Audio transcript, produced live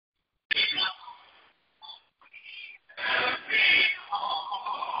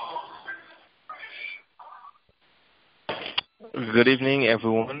Good evening,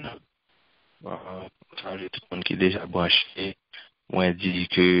 everyone. Salut tout le monde qui est déjà branché. Moi, dit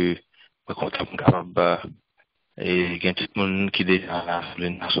que je suis content pour capable et il y a tout le monde qui est déjà là le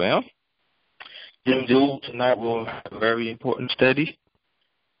nation. Tonight we'll have a very important study,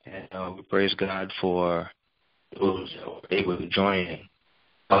 and we praise God for those that were able to join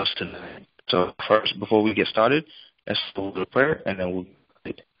us tonight. So first, before we get started, let's go to prayer, and then we'll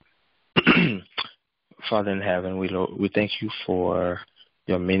get it. Father in heaven, we thank you for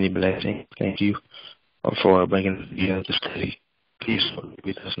your many blessings. Thank you for bringing us together to study. Please Lord, be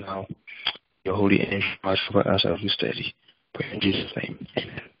with us now. Your holy angel watch for us as we study. Pray in Jesus' name.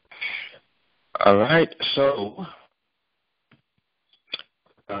 Amen. All right, so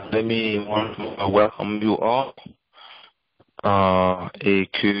let me welcome you all. Et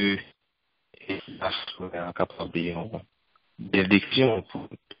que la soirée capable de bénédiction pour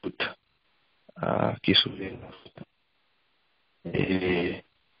toutes qui sont et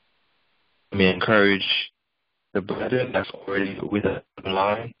let me encourage the brethren that's already with us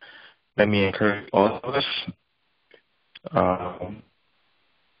online. Let me encourage all of us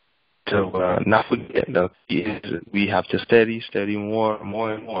to not forget that we have to study more and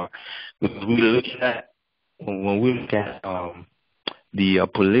more. Because when we look at the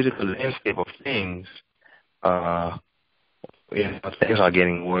political landscape of things, things are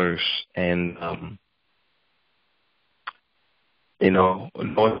getting worse, and no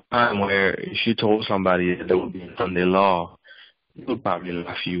time where if you told somebody that there would be a Sunday law, they would probably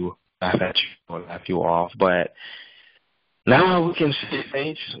laugh at you or laugh you off. But now we can see it,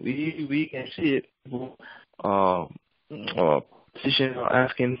 saints. We can see it. People petitions are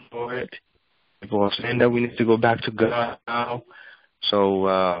asking for it. People are saying that we need to go back to God now. So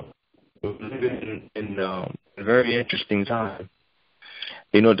we're living in a very interesting time.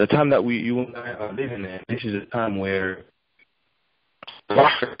 The time that you and I are living in, this is a time where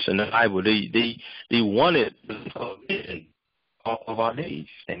prophets in the Bible, they wanted the vision of our days,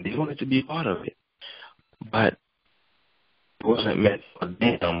 and they wanted to be part of it. But it wasn't meant for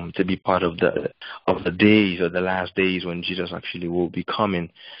them to be part of the days or the last days when Jesus actually will be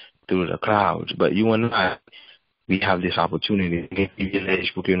coming through the clouds. But you and I, we have this opportunity.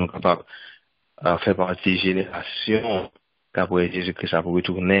 Privilège pour que nous capables faire partie génération qu'après Jésus-Christ a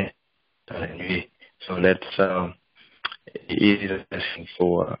retourné dans la nuit. So let's it is a blessing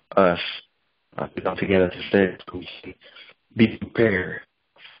for us to come together to say so we can be prepared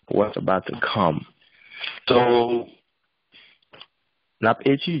for what's about to come. So, n'a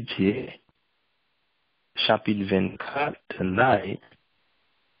étudié chapitre 24 tonight.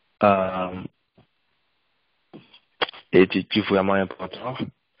 Étude vraiment important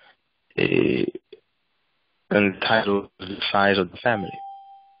et entitled The Size of the Family.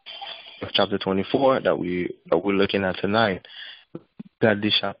 Chapter 24 that we're looking at tonight.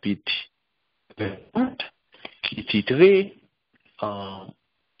 Regardez chapitre 24 qui est titré The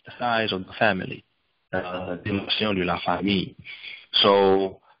Size of the Family, dimension de la famille.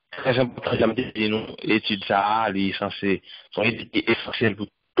 So, très important, j'aime dire, nous, études ça, les censés, sont essentiels pour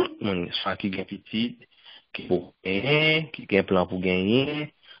tout le monde, soit qui gagne petit, qui pour gagner, qui gagne plan pour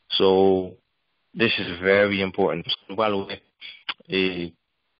gagner. So, this is very important. Parce que nous parlons et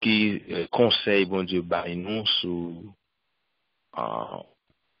qui conseille bon Dieu bail nous sous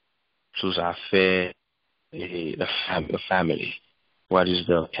affaires et the family. What is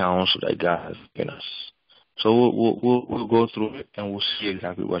the counsel that God has given us? So we'll go through it and we'll see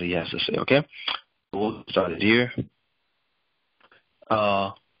exactly what He has to say. Okay, we'll start it here.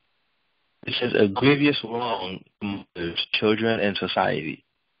 It says a grievous wrong among children and society.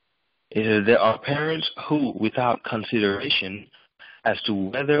 It says there are parents who, without consideration as to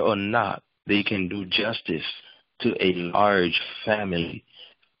whether or not they can do justice to a large family,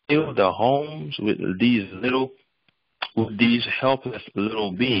 fill the homes with these helpless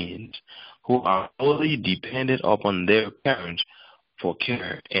little beings who are wholly dependent upon their parents for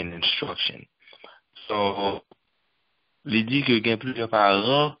care and instruction. So, il dit que il y a plusieurs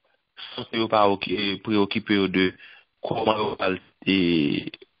parents sont préoccupés de comment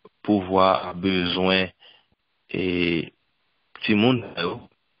ils pouvoir besoin et si monde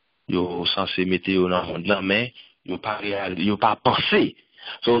yo censé mettre yo dans monde là mais yo pas pensé.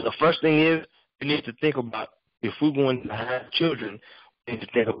 So the first thing is we need to think about if we're going to have children, we need to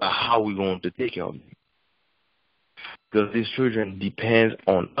think about how we're going to take care of them. Because these children depend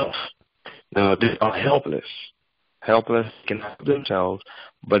on us. Now, they are helpless. Helpless cannot help themselves,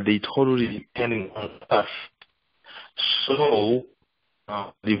 but they totally depending on us. So,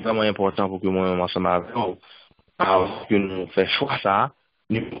 c'est vraiment important pour que moi, ensemble avec vous, alors que nous faisons choix ça,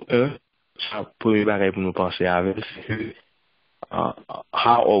 numéro un, ça premier bagage pour nous penser avec, c'est que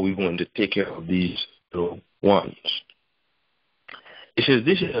how are we going to take care of these little ones? It says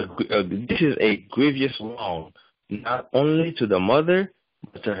this is a grievous wrong, not only to the mother,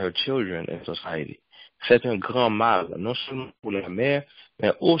 but to her children and society. C'est un grand mal, non seulement pour la mère,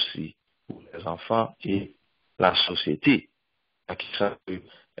 mais aussi pour les enfants et la société. Ça peut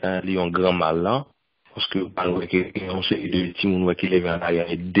y a un grand mal là, parce que on sait de petits gens qui lèvent en arrière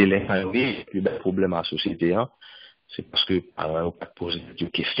et délinquent, et puis le problème à la société, hein, c'est parce que on n'a pas posé de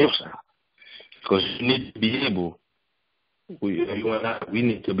questions ça. Because you need to be able, we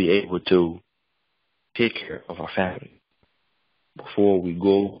need to be able to take care of our family before we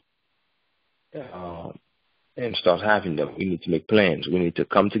go and start having them. We need to make plans. We need to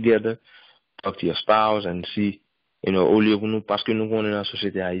come together, talk to your spouse, and see, au lieu de nous, parce que nous sommes dans la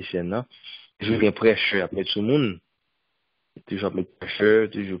société haïtienne, non? Toujours un pressure à mettre sur le monde. Toujours mettre pressure,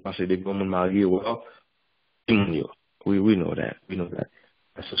 toujours penser des gens mariés, well, we know that. We know that.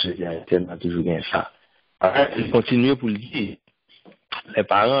 La société haïtienne a toujours bien ça. Il continue pour le dire. Les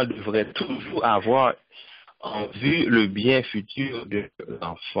parents devraient toujours avoir en vue le bien futur de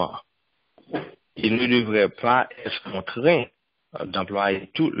l'enfant. Ils ne devraient pas être contraints d'employer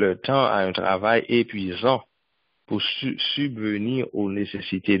tout le temps à un travail épuisant pour subvenir aux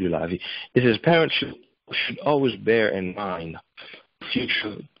nécessités de la vie. It says parents should always bear in mind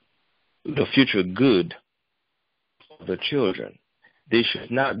the future good of the children. They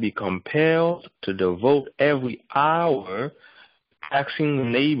should not be compelled to devote every hour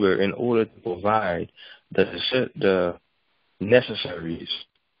taxing labor in order to provide the necessaries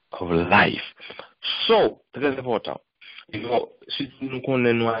of life. So, très important. Si nous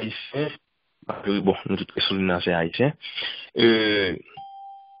connaissons haïtiens, bon, nous tous soulignons c'est haïtien,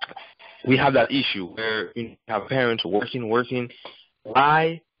 we have that issue where you have parents working.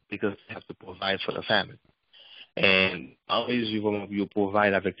 Why? Because they have to provide for the family. And always you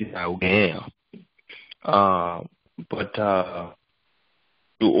provide avec this gain. But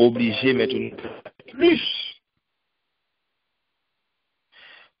you obligé mettre plus.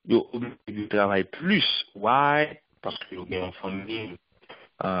 You obligé de travailler plus. Why? Parce que vous avez une famille,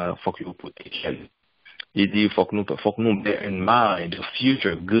 faut que vous puissiez équilibre. Il dit faut que nous bear in mind the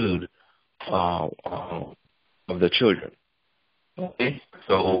future good of the children. Okay?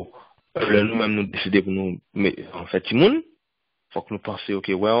 So nous-mêmes nous décider pour nous en fait Timoun, faut que nous pensions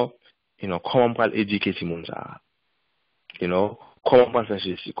okay, well, comment on peut éduquer Timoun ça? Comment on peut faire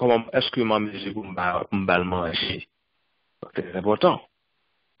ceci? Comment est-ce que ma maison pour me manger? C'est important.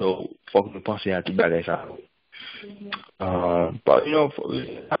 So faut que nous pensions à tout bagage ça. But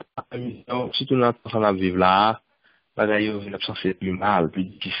si tout notre temps à vivre là, bagage c'est plus mal, plus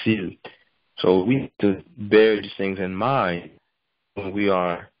difficile. So we need to bear these things in mind when we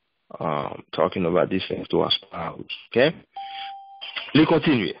are talking about these things to our spouse. Okay? Les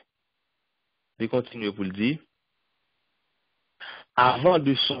continuer pour le dire. Avant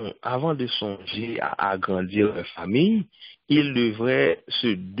de songer à agrandir leur famille, il devrait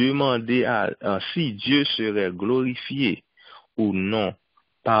se demander si Dieu serait glorifié ou non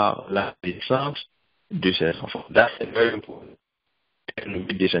par la naissance de ses enfants. That's very important. And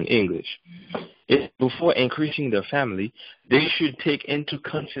read this in English. Before increasing their family, they should take into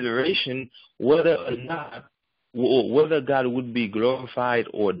consideration whether God would be glorified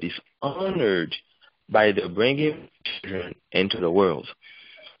or dishonored by the bringing children into the world.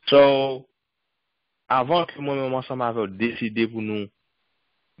 So, avant que moi-même ensemble avec décidé pour nous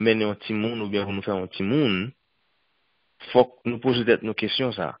mener un petit monde ou bien pour nous faire un petit monde, faut que nous poser nos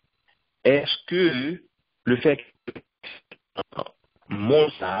questions ça. Est-ce que le fait que mon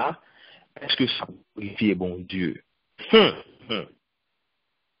ça, est-ce que ça glorifie bon Dieu?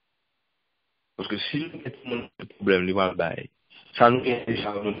 Parce que si nous avons un problème, nous va bailler. Ça nous est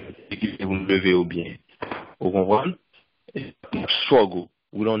déjà vous nous lever au bien. Vous comprenez? Struggle.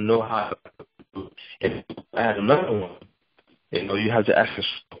 We don't know how to do it. And another one, you have to ask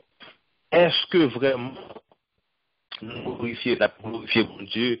yourself, est-ce que vraiment nous glorifions mon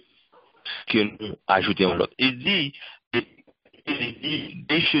Dieu que nous ajoutons l'autre? Il dit,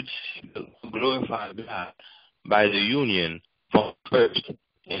 they should glorify God by the union from first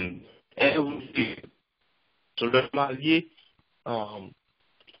in every year. So le marié,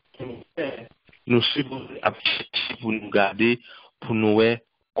 nous sommes pour nous garder, pour nous voir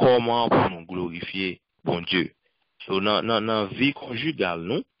comment pour nous glorifier bon Dieu. So dans la vie conjugale,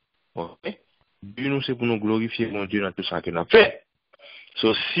 nous, okay? Dieu nous c'est pour nous glorifier bon Dieu dans tout ça que nous fait.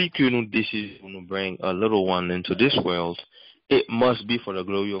 So si que nous décidons de bring a little one into this world, it must be for the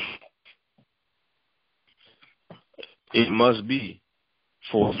glory of God. It must be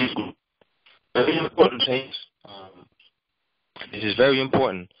for His glory. Very important things. This is very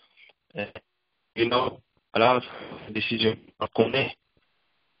important. You know, a lot of décisions qu'on est,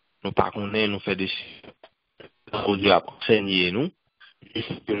 nous pas qu'on est, nous fait des décisions. Nous doit enseigner nous. If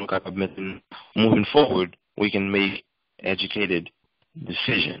nous capables de moving forward, we can make educated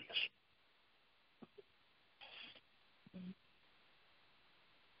decisions.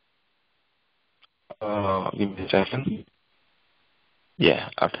 Give me a second. Yeah,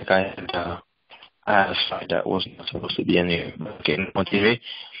 I think I had a slide that was not supposed to be in here. Okay, continue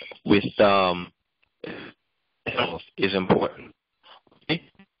with health is important. Okay?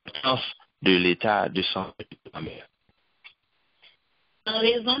 Health de l'état de santé de la mère. En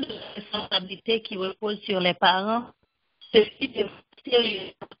raison de la responsabilité qui repose sur les parents, ceci devrait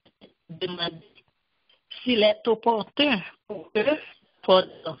sérieusement demander s'il est opportun pour eux pour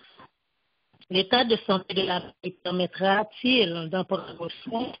des enfants. L'état de santé de la mère permettra-t-il d'en prendre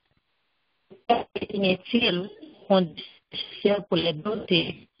soin? Est-il nécessaire pour les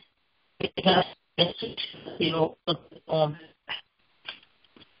doter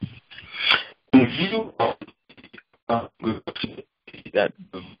In view of that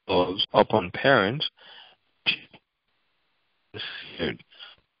falls upon parents, listen,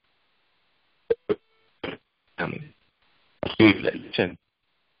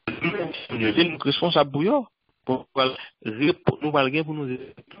 nous responsables pour nous valguer pour nous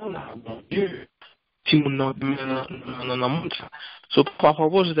répondre, mon Dieu, si nous n'en avons ça. So, par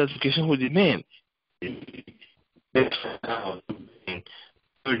rapport à cette éducation, vous dites, man, it's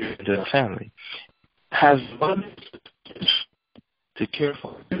into the family has one to care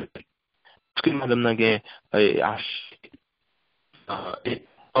for. Parce que madame n'a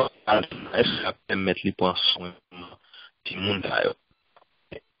mettre les points soin du monde d'ailleurs.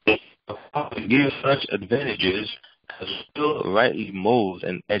 Give such advantages as will rightly mold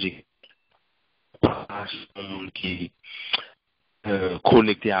and educate someone qui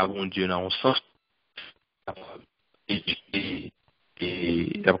connecté à mon Dieu dans un sens éduquer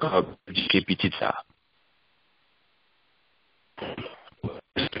et éduquer petit ça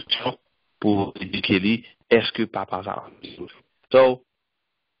pour éduquer lui est-ce que papa ça. So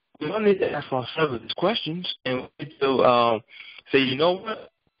we don't need to ask ourselves these questions and we need to say, you know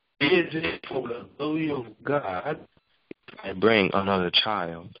what, is it for the glory of God if I bring another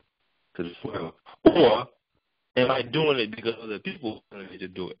child to this world, or am I doing it because other people want me to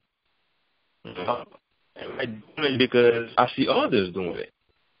do it? Am I doing it because I see others doing it?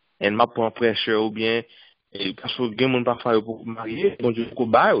 And ma prend pressure ou bien parce que gen moun parfois pour marier, bon Dieu ko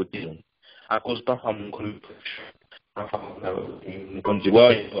bail au terme. À cause parfois mon comme pressure. Parfois on dit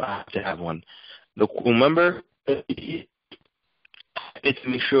well, I have to have one. Look, remember it's to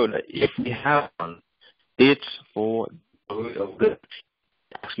make sure that if we have one, it's for the glory of God.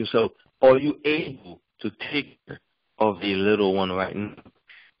 Ask yourself, are you able to take care of a little one right now?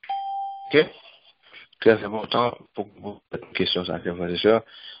 Okay? Très important pour vous poser une question sur laquelle vous êtes.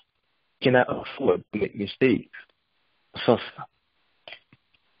 Can I afford to make mistakes? Sans ça.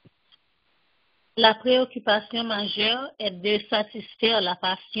 La préoccupation majeure est de satisfaire la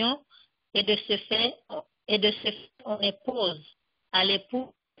passion et de se faire on impose à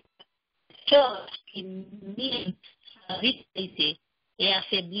l'époux choses qui minent sa vitalité et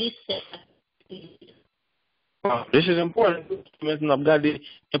affaiblissent ses activités. This is important. Maintenant, regardez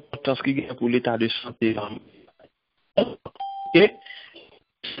l'importance qu'il y a pour l'état de santé. Okay?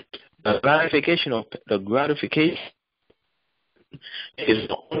 The gratification is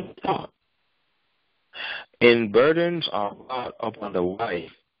the only thought. And burdens are brought upon the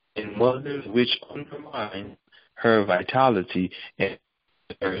wife and mothers which undermine her vitality and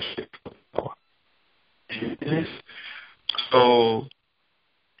her spiritual power. So,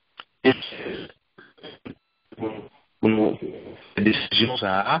 it's nous fait des décisions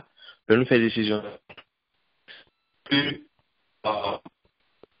ça, nous fait des décisions plus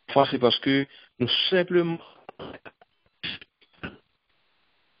c'est parce que nous simplement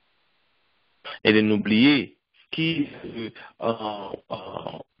et de n'oublier qui ont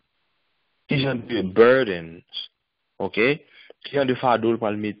des burdens, ok, qui ont des fardeaux pour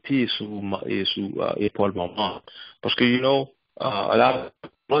le mettre sous épaule maman, parce que you know a lot of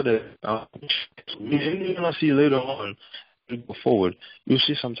you're gonna see later on to go forward, you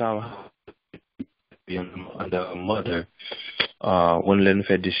see sometimes the mother when l'elle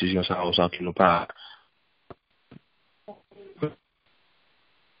fait décision ça aux gens qui nous parlent.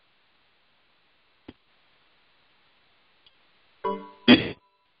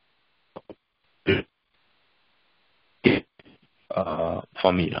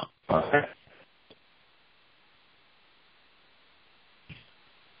 Famille là.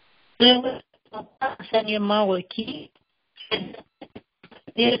 Le enseignement requis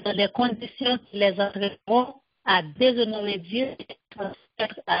et dans des conditions qui les entraîneront à déshonorer Dieu et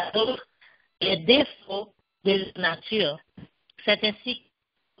transmettre à d'autres les défauts de la nature. C'est ainsi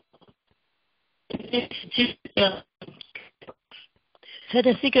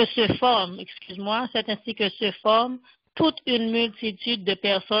que se forme toute une multitude de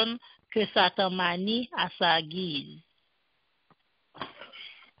personnes que Satan manie à sa guise.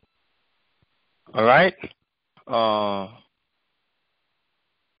 All right.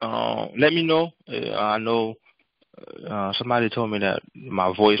 Let me know. I know somebody told me that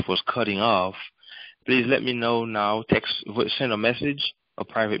my voice was cutting off. Please let me know now. Send a message, a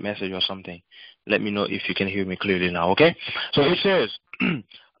private message or something. Let me know if you can hear me clearly now, okay? So it says,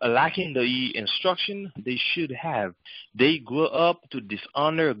 lacking the instruction they should have, they grew up to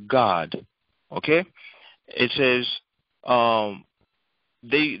dishonor God, okay? It says,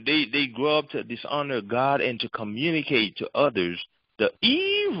 they grow up to dishonor God and to communicate to others the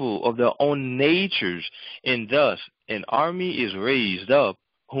evil of their own natures, and thus an army is raised up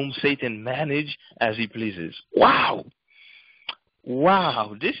whom Satan manage as he pleases. Wow,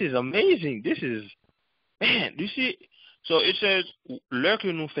 this is amazing. This is, man, you see. So it says, l'heure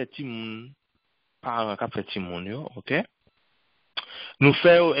que nous fait timoun, parents qui fait timoun yo, ok? Nous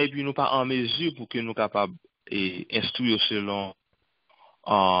faisons et puis nous pas en mesure pour que nous capables instruire selon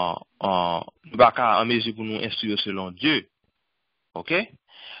nous pas en mesure pour nous instruire selon Dieu. OK?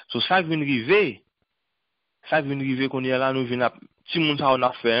 So ça vient arriver qu'on est là nous vient petit monde ça on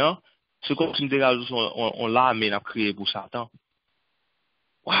a fait hein, c'est comme si on l'a mais on a créé pour Satan.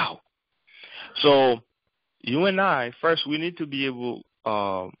 Wow. So you and I first we need to be able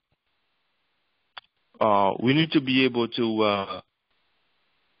to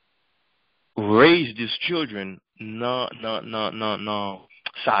raise these children non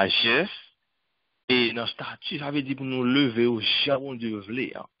sagesse et non statut, ça veut dire pour nous lever au jamais Dieu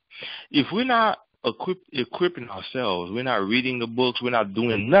voulait. If we're not equipping ourselves, we're not reading the books, we're not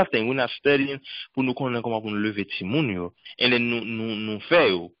doing nothing, we're not studying pour nous connaître comment pour nous lever timoun et then nous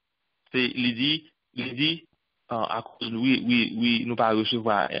faire. Il dit à cause nous pas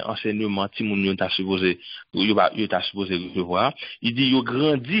recevoir enseignement timoun yo t'a supposé recevoir. Il dit yo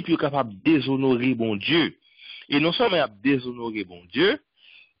grandi puis yo capable déshonorer bon Dieu. Et non seulement il a déshonoré bon Dieu,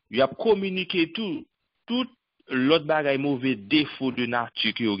 il a communiqué tout l'autre bagay mauvais défaut de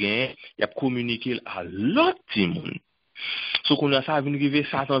nature qu'il a, il a communiqué à l'autre monde. So qu'on a ça vient arriver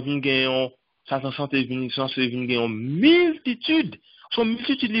Satan vient gagner, Satan santé vient gagner multitude. So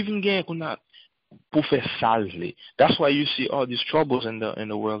multitude vient gagner qu'on a pour faire salver. That's why you see all these troubles in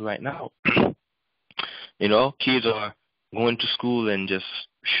the world right now. You know, kids are going to school and just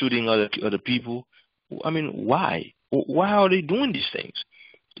shooting other people. I mean, why? Why are they doing these things?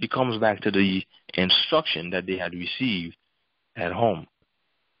 It comes back to the instruction that they had received at home,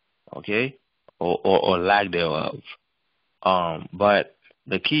 okay, or lack thereof. But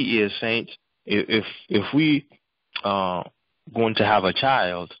the key is, saints, if we going to have a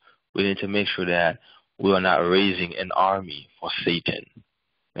child, we need to make sure that we are not raising an army for Satan.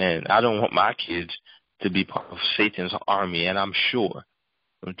 And I don't want my kids to be part of Satan's army, and I'm sure.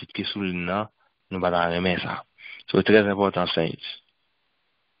 So it's très important, saints.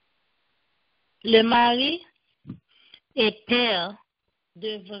 Le mari et père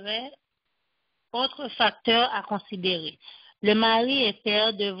autre facteur à considérer. Le mari et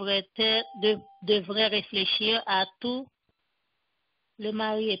père devraient réfléchir à tout. Le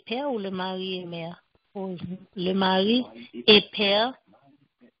mari est père ou le mari est mère? Le mari et père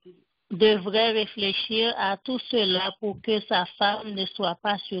devrait réfléchir à tout cela pour que sa femme ne soit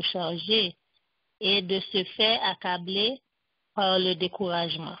pas surchargée et de se faire accabler par le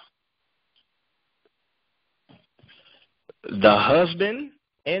découragement. The husband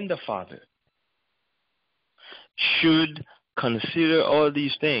and the father should consider all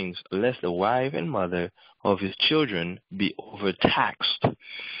these things, lest the wife and mother of his children be overtaxed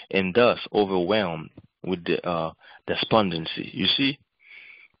and thus overwhelmed with the despondency. You see,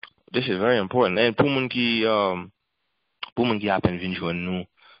 this is very important. And pour moun qui apen vin joan nou,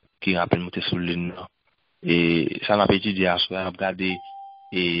 qui apen monter sous l'île, et ça n'a pas étudié à soi, regarder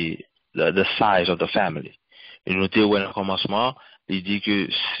the size of the family. Et notez où au commencement, il dit que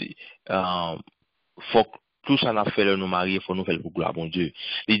faut tout ça n'a fait nous marier, faut nous faire pour gloire bon Dieu.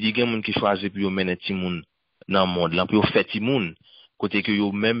 Il dit qu'il y a moun qui choisit pour mener timoun dans le monde, là pour faire timoun, côté que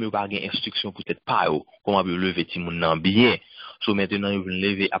yo même yo pas gain instruction peut-être pas yo comment pour lever timoun nan bien. So maintenant yo vinn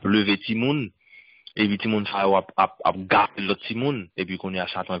lever timoun et puis timoun ça a garder l'autre timoun et puis qu'on y a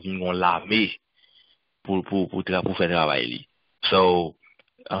Satan vinn gon l'armée pour faire travail li. So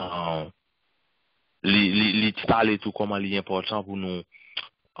li parler tout comment il est important pour nous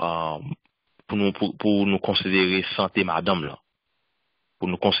considérer santé madame là. Pour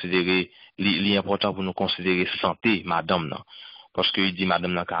nous considérer li important pour nous considérer santé madame là. Parce que il dit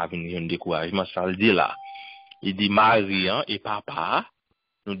madame là qu'a venir un découragement, ça le dit là. Il dit mari et papa,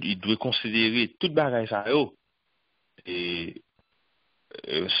 il doit considérer toute bagaille ça yo. Et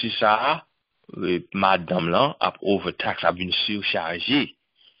si ça madame là a overtax a une surchargé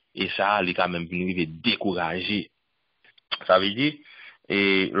et ça il est quand même venu décourager. Ça veut dire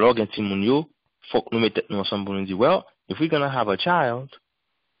et lorsqu'un petit moun yo faut que nous mettons ensemble pour nous dire well if we're going to have a child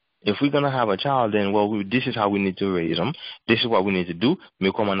then well this is how we need to raise them, this is what we need to do,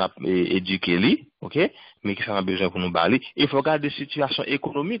 mais comment on a éduqué lui, OK, mais qui ça a besoin pour nous parler. Il faut regarder situation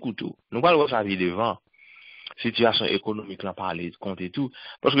économique ou tout nous pas voir ça vie devant situation économique là parler compter tout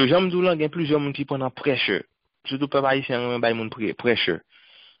parce que j'aime tout là il y a plusieurs monde qui prennent pressure surtout peuple haïtien ba monde pressure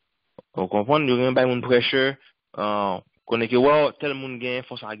on comprend il y a ba monde pressure connaît que wow tel monde gagne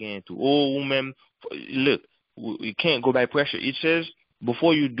faut ça gagne tout ou même look you can't go by pressure. It says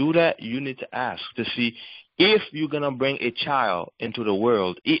before you do that you need to ask to see if you're going to bring a child into the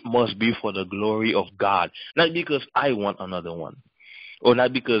world, it must be for the glory of God, not because I want another one or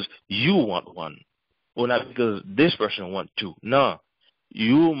not because you want one or not because this person wants to. No,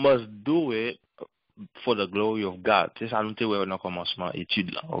 you must do it for the glory of God. C'est ça nous te ouais dans commencement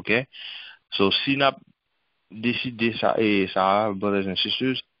étude là, okay? So si n'a décidé ça et ça, brothers and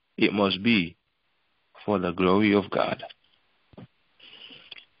sisters, it must be for the glory of God.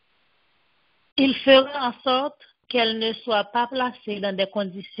 Il fera en sorte qu'elle ne soit pas placée dans des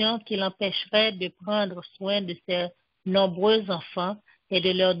conditions qui l'empêcheraient de prendre soin de ses nombreux enfants et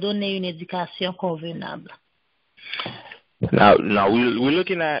de leur donner une éducation convenable. Now we're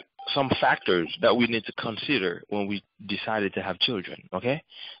looking at some factors that we need to consider when we decided to have children, okay?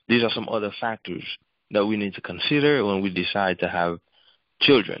 These are some other factors that we need to consider when we decide to have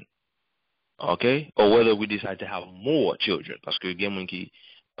children, okay? Or whether we decide to have more children, parce que il y a moun qui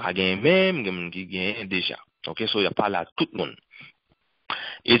pas gagne même, il y a moun qui gagne déjà, okay? So il y a pas là tout le monde.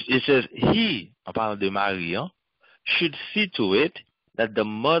 It says he, en parlant de Marie, should see to it that the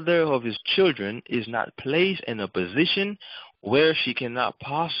mother of his children is not placed in a position where she cannot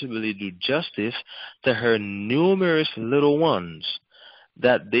possibly do justice to her numerous little ones,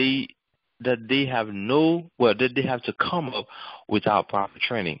 that they have to come up without proper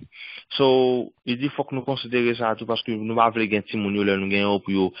training. So, il dit faut que nous considérer ça tout parce que nous pas voulu gen ti moun yo là nous gen pour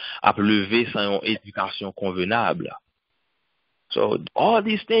yo a lever sans une éducation convenable. So, all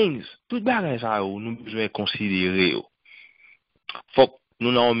these things, tout bagay ça nous besoin considérer. Faut que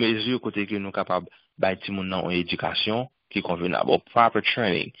nous n'en mesure côté que nous capable ba ti moun nan une éducation qui est convenable, or proper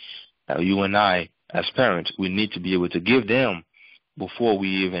training. You and I, as parents, we need to be able to give them before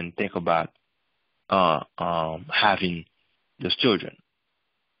we even think about having those children.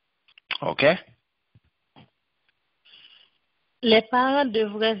 Okay? Les parents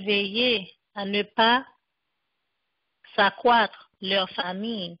devraient veiller à ne pas s'accroître leur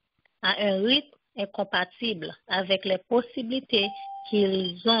famille à un rythme incompatible avec les possibilités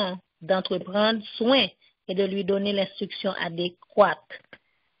qu'ils ont d'entreprendre soin et de lui donner l'instruction adéquate.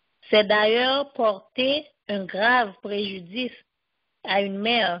 C'est d'ailleurs porter un grave préjudice à une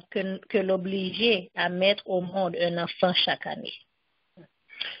mère que l'obliger à mettre au monde un enfant chaque année.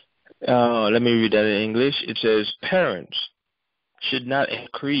 Let me read that in English. It says, parents should not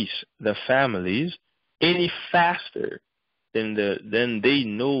increase the families any faster than they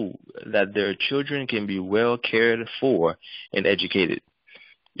know that their children can be well cared for and educated.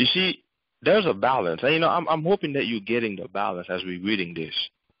 You see, there's a balance. And, I'm hoping that you're getting the balance as we're reading this.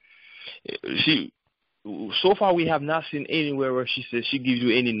 See, so far we have not seen anywhere where she says she gives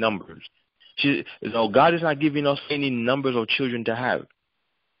you any numbers. God is not giving us any numbers of children to have.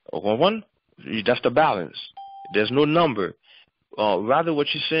 One, that's the balance. There's no number. Rather, what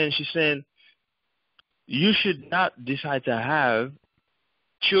she's saying, you should not decide to have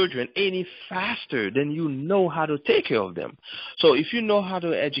children any faster than you know how to take care of them. So if you know how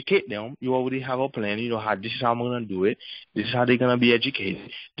to educate them, you already have a plan. You know how this is how I'm going to do it. This is how they're going to be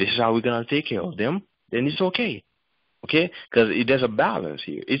educated. This is how we're going to take care of them. Then it's okay. Okay? Because there's a balance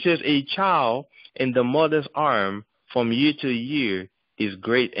here. It says a child in the mother's arm from year to year is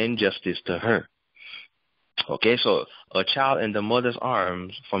great injustice to her. Okay, so a child in the mother's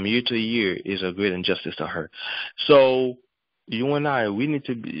arms from year to year is a great injustice to her. So you and I, we need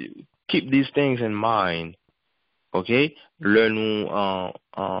to keep these things in mind. Okay, là nous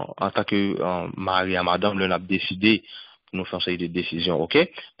en tant que mari et madame, nous avons décidé pour nous faire des décisions. Ok,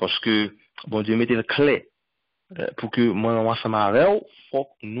 parce que bon Dieu mettez le clé pour que moi ensemble avec faut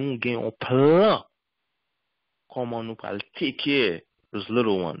que nous ayons un plan comment nous pral take care those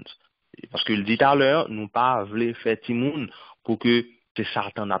little ones. Parce que le dit à l'heure, nous pas voulons faire timoun pour que c'est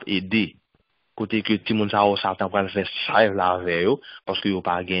Satan n'a aidé. Côté que timoun Satan pral faire save la veille, parce que il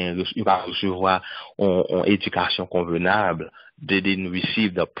pas recevoir une éducation convenable. They didn't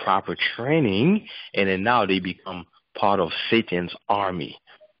receive the proper training, and then now they become part of Satan's army.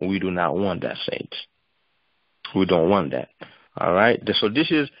 We do not want that, saints. We don't want that. All right? So this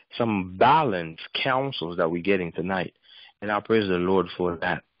is some balanced counsels that we're getting tonight. And I praise the Lord for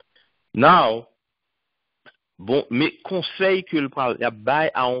that. Now, bon, mes conseils que le parle, y a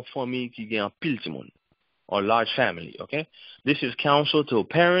bail à une famille qui gagne un pile de monde, or large family, okay? This is counsel to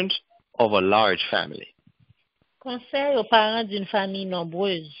parents of a large family. Conseil aux parents d'une famille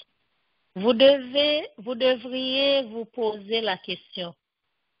nombreuse. Vous devriez vous poser la question.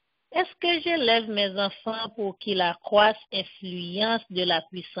 Est-ce que j'élève mes enfants pour qu'ils accroissent l'influence de la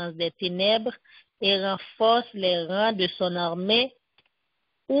puissance des ténèbres et renforcent les rangs de son armée,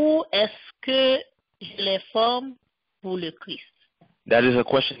 ou est-ce que je les forme pour le Christ? That is a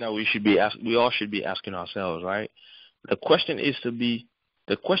question that we all should be asking ourselves, right? The question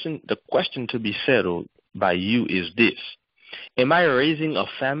to be settled by you is this: am I raising a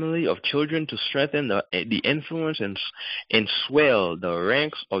family of children to strengthen the influence and swell the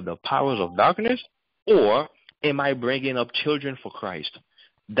ranks of the powers of darkness, or am I bringing up children for Christ?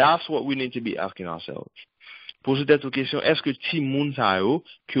 That's what we need to be asking ourselves. Posez cette question: est-ce que ti moun sa yo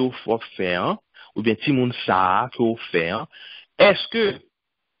que ou faut faire, ou bien ti moun sa que ou faire, est-ce que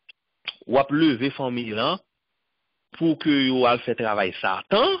ou ap lever famille là pour que yo al fait travail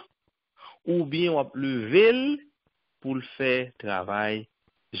Satan, ou bien ou ap lever pour le faire travail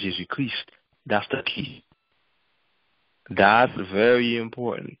Jésus-Christ? That's the key. That's very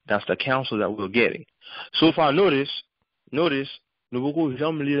important. That's the counsel that we're getting. So far, notice, nous beaucoup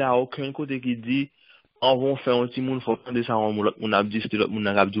jamais lire là aucun côté qui dit on va faire un petit monde faut prendre ça on a dit l'autre monde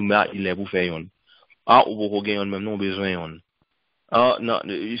a dit mais il est pour faire yon. Ah ou pour gagner même non besoin yon. No,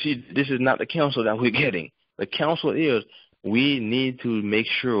 you see, this is not the counsel that we're getting. The counsel is we need to make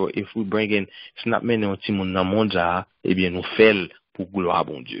sure if we bring in, c'est not mener un petit monde dans monde ça, eh bien nous fait pour gloire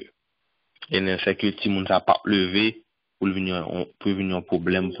bon Dieu. Et non c'est que petit monde ça pas lever pour venir un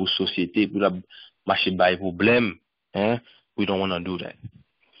problème pour société, pour la marcher by problème, hein? We don't want to do that.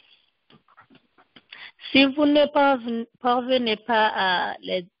 Si vous ne parvenez pas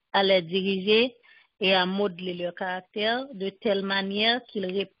à les diriger et à modeler leur caractère de telle manière qu'ils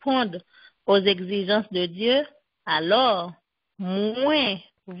répondent aux exigences de Dieu, alors moins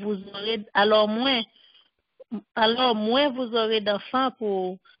vous aurez d'enfants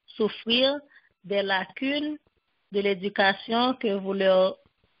pour souffrir des lacunes de l'éducation que vous leur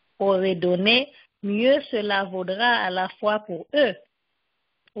aurez donnée, mieux cela vaudra à la fois pour eux,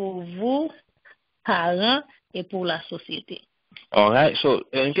 pour vous, parents, et pour la société. All right. So,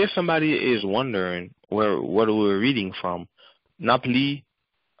 in case somebody is wondering what we're reading from, Napoli,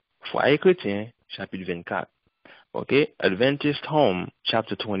 Foyer Chrétien, chapitre 24. Okay? Adventist Home,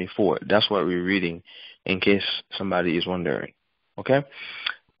 chapter 24. That's what we're reading, in case somebody is wondering. Okay?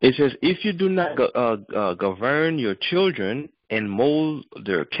 It says, if you do not govern your children and mold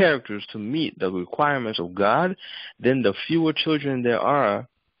their characters to meet the requirements of God, then the fewer children there are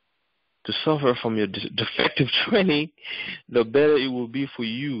to suffer from your defective training, the better it will be for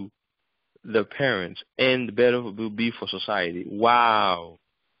you, the parents, and the better it will be for society. Wow.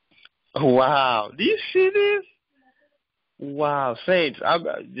 Wow. Do you see this? Wow. Saints,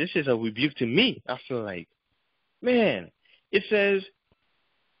 this is a rebuke to me. I feel like, man, it says,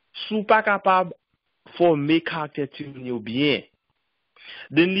 sou pas capable former caractère ti bien.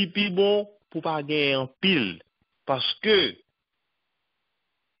 Den li pi bon pour pas gagner en pile. Parce que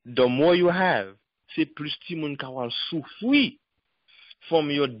the more you have, c'est plus ti moun kawal souffri from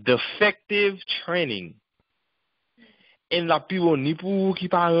your defective training. Et la pi bon ni pour qui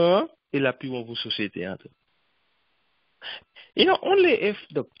parent, et la pi bon pour société. You know, only if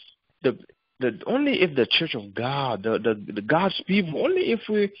the Church of God, the God's people, only if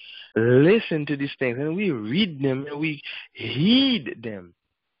we listen to these things and we read them and we heed them,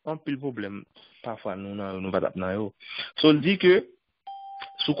 un pile problème parfois nous pas dans yo. So il dit que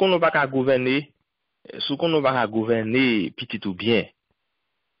sous qu'on pas qu'à gouverner petit ou bien.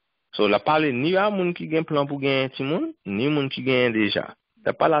 So la parler ni à moun qui gagne plan pour gagner ti moun, ni moun qui gagne déjà.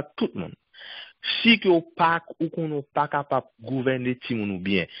 La parle à tout le monde. Si que qu'on pas capable gouverner ti moun ou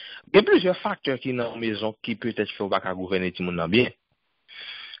bien. Il y a plusieurs facteurs qui dans maison qui peut-être fait pas gouverner ti moun bien.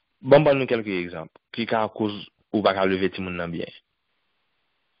 Bon nous quelques exemples qui cause ou pas lever ti moun bien.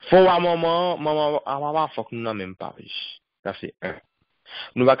 Faut à maman faut que nous n'en même pas. Ça c'est un.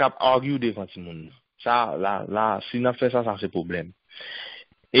 Nous pas capable argue devant ti moun. Ça, là, si on fait ça, c'est problème.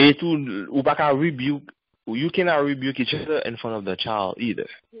 Et tout, ou pas qu'à rebuke, you cannot rebuke each other in front of the child either.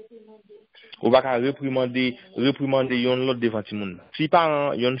 Ou pas qu'à réprimander yon l'autre devant tout le monde. Si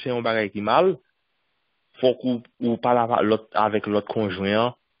parent, yon fait un bagage qui mal, faut ou parle avec l'autre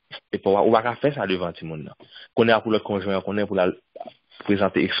conjoint, et pour, ou pas qu'à faire ça devant tout le monde. Qu'on est pour l'autre conjoint, qu'on est pour la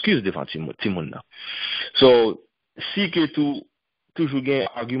présenter excuse devant tout le monde. So, si que toujours gain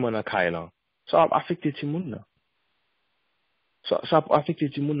argument dans Kyle, ça va affecter tout le monde. Ça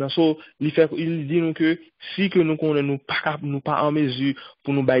affecte tout le monde. So, il dit nous que si que nous connaissons nous pas en mesure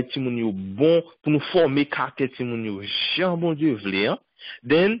pour nous bailler tout le monde bon, pour nous former caractère tout le monde Jean bon Dieu voulait,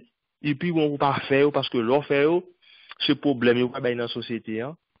 then et puis bon pas faire parce que l'on fait ce problème yo pas bailler dans société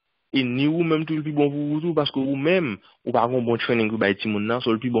et ni vous même tout le plus bon pour vous tout parce que vous même ou pas un bon training pour bailler tout le monde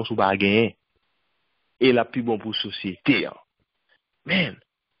so le plus bon sous pas gagner et la plus bon pour société. Man,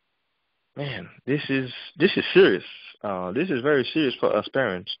 this is serious. This is very serious for us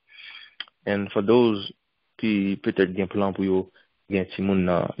parents and for those qui peut-être gen plan pour yo gen ti moun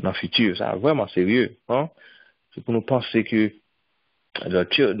dans futur. Ça vraiment sérieux, hein? C'est pour nous penser que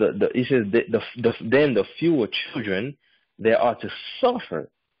it says then the fewer children there are to suffer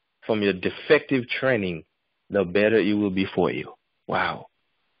from your defective training, the better it will be for you. Wow.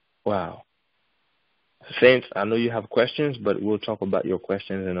 Saints, I know you have questions, but we'll talk about your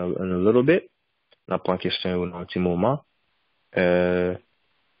questions in a little bit. On prend question dans un petit moment. Là,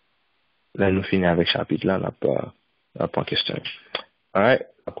 nous finissons avec le chapitre là, on prend question. All right,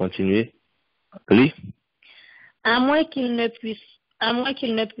 on va continuer. Lis. À moins qu'ils ne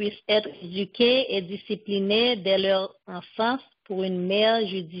puissent être éduqués et disciplinés dès leur enfance pour une mère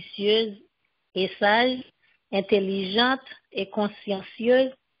judicieuse et sage, intelligente et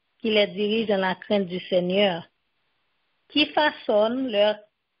consciencieuse qui les dirige dans la crainte du Seigneur, qui façonne leur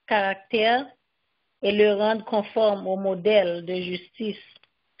caractère et le rendre conforme au modèle de justice.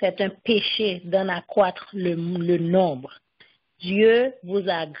 C'est un péché d'en accroître le nombre. Dieu vous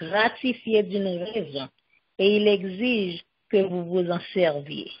a gratifié d'une raison et il exige que vous vous en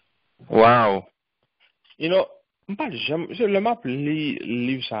serviez. Wow. You know, je le map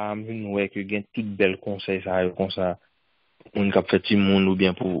livre ça ouais que gain tout bel conseil ça comme ça on cap fait petit monde ou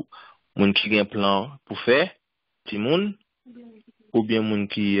bien pour monde qui gain plan pour faire petit monde ou bien monde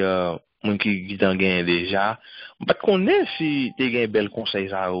qui t'en gain déjà pas connaît si tu gain bel conseil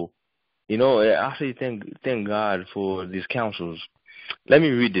ça you know I say thank God for these counsels. Let me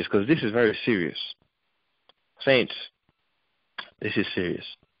read this because this is very serious. Saints, this is serious.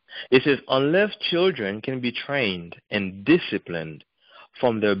 It says, unless children can be trained and disciplined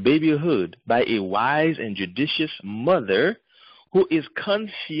from their babyhood by a wise and judicious mother who is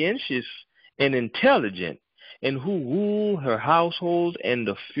conscientious and intelligent and who rule her household in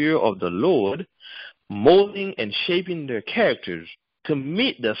the fear of the Lord, molding and shaping their characters to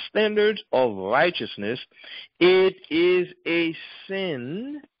meet the standards of righteousness, it is a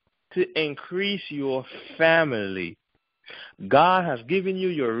sin to increase your family. God has given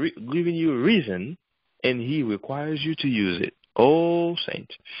you reason, and He requires you to use it. Oh,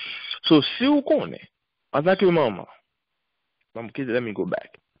 saints. So, si vous connaissez, en tant que maman, let me go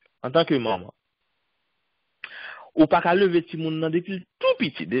back. En tant que maman, ou pas qu'à lever ti moun nan depuis tout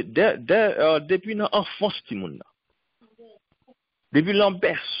petit, depuis l'enfance ti moun nan. Depuis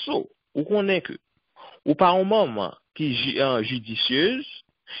l'berceau, ou connaît que, ou pas une maman qui judicieuse,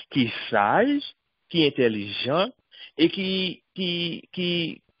 qui sage, qui intelligent, et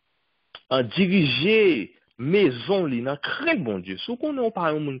qui a dirigé maison li nan crainte bon Dieu. Si on est pas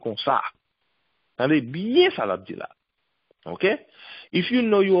un monde comme ça, attendez bien ça l'a dit là. Okay? If you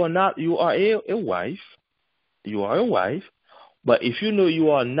know you are a wife, but if you know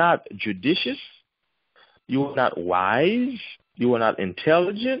you are not judicious, you are not wise, you are not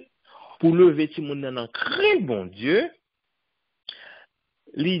intelligent, pour lever ti moun nan crainte bon Dieu,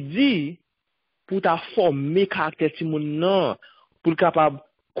 li dit pour ta former caractère ti moun nan pour capable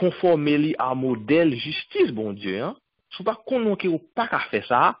conformer li à modèle justice bon Dieu hein sou pas konon ki ou pas ka faire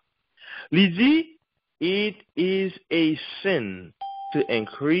ça li dit it is a sin to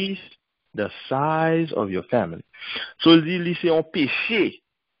increase the size of your family so li c'est un péché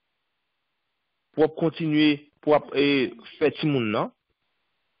pour continuer pour faire ti moun nan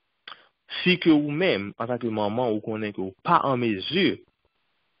si que ou même en tant que maman ou connaît que ou pas en mesure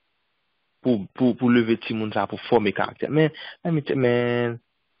pour lever ti moun ça pour former caractère. Man,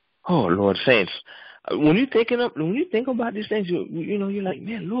 oh Lord saints, when you think about these things, you know you're like,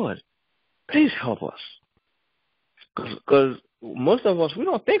 man, Lord, please help us, because most of us we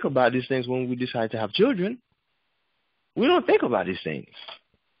don't think about these things when we decide to have children. We don't think about these things.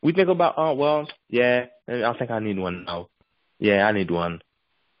 We think about, oh, well, yeah, I think I need one now. Yeah, I need one.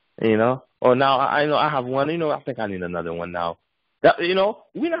 Or now I know I have one. I think I need another one now. We're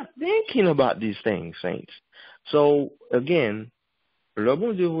not thinking about these things, saints. So again, le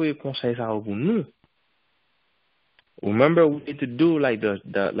bon Dieu voulait conseil ça pour nous. Remember, we need to do like the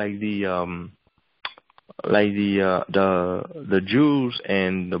Jews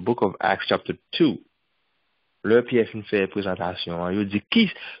in the book of Acts chapter 2. Le Pierre fin fait présentation. Il dit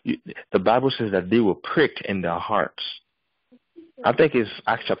the Bible says that they were pricked in their hearts. I think it's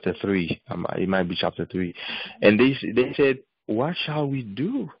Acts chapter 3. It might be chapter 3. And they said, what shall we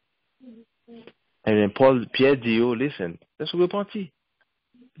do? And then Pierre dit, oh, listen, just repentir.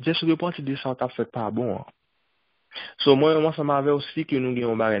 Just repentir de ça t'a fait pas bon. So, moi, ça m'avait aussi que nous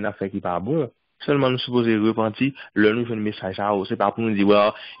avons un fait qui pas bon. Seulement nous supposons repentir, le nous fait un message, c'est pas pour nous dire,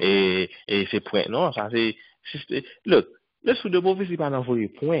 well, et c'est point. Non, ça c'est, look, l'esprit de prophétie pas d'envoyer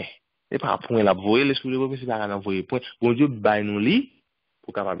point. C'est pas point la voyer, l'esprit de prophétie pas d'envoyer point. Bon Dieu, baille nous li,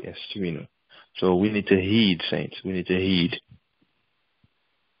 pour capable instruire nous. So we need to heed, saints. We need to heed.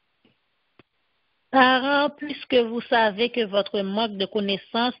 Parents, puisque vous savez que votre manque de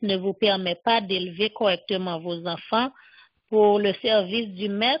connaissances ne vous permet pas d'élever correctement vos enfants pour le service du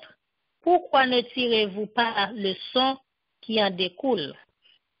maître, pourquoi ne tirez-vous pas la leçon qui en découle?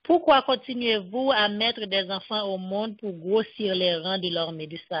 Pourquoi continuez-vous à mettre des enfants au monde pour grossir les rangs de l'armée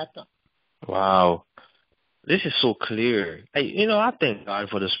du Satan? Wow. This is so clear. Hey, I thank God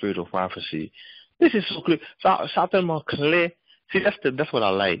for the spirit of prophecy. This is so clear. Ça tellement clair. See, that's what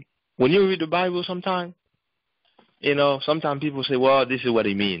I like. When you read the Bible sometimes, sometimes people say, well, this is what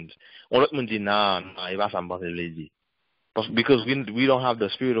it means. On l'autre me dit, nah, il va s'en passer le dit. Because we don't have the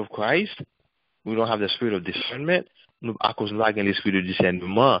spirit of Christ, we don't have the spirit of discernment, à cause nous avons l'esprit de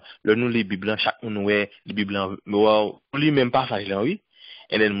discernement, le nous les Bibles, chaque nous les Bibles, well, on lit même passage là, oui.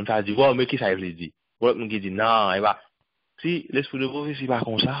 Et then mon t'a dit, wow, mais qui ça veut dire? L'autre nous dit, non, il va, si l'esprit de prophétie pas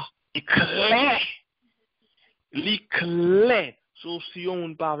comme ça, il clair. So, si on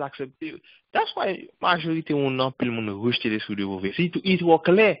ne peut pas l'accepter, that's why majorité on n'a plus le monde rejeter l'esprit de prophétie, il est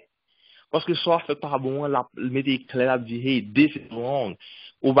clair. Parce que soit fait par bon, la mettez clair, la dit, hey, this is wrong.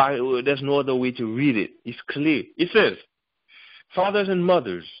 Or there's no other way to read it. It's clear. It says, fathers and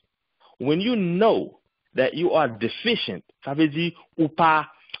mothers, when you know that you are deficient, ça veut dire ou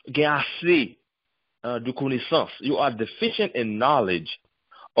pas gain assez de connaissance. You are deficient in knowledge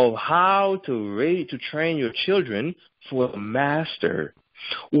of how to train your children for a master.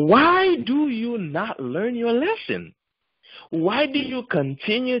 Why do you not learn your lesson? Why do you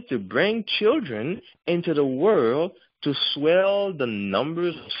continue to bring children into the world to swell the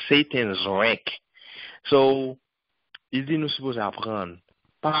numbers of Satan's rank? So, il dit nous supposons apprendre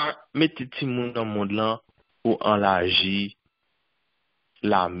par mettre petit monde dans le monde là pour enlargir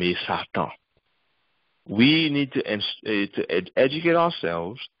l'armée Satan. We need to educate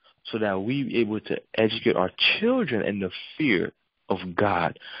ourselves so that we be able to educate our children in the fear of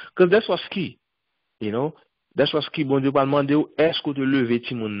God. Because that's what's key, That's what's key. Bon Dieu va demander est-ce que tu lever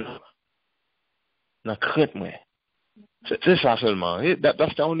ti moun nan crainte moi. C'est ça seulement.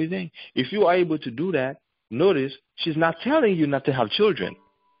 That's the only thing. If you are able to do that, notice she's not telling you not to have children.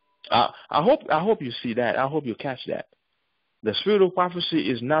 I hope you see that. I hope you catch that. The spirit of prophecy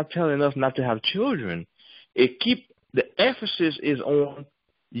is not telling us not to have children. The emphasis is on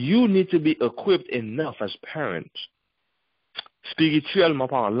you need to be equipped enough as parents, spirituellement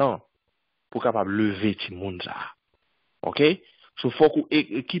parlant, pour capable lever ti moun ça. OK? So faut qu'on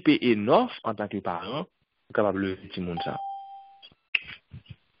équipe enough en tant que parent pour capable lever ti moun ça.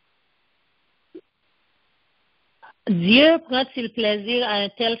 Dieu prend-il plaisir à un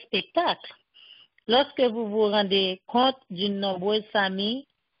tel spectacle? Lorsque vous vous rendez compte qu'une nombreuse famille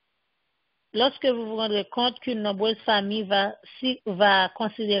va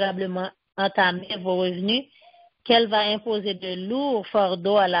considérablement entamer vos revenus, qu'elle va imposer de lourds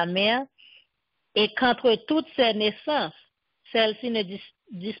fardeaux à la mère, et qu'entre toutes ces naissances, celle-ci ne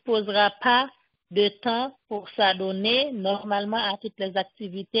disposera pas de temps pour s'adonner normalement à toutes les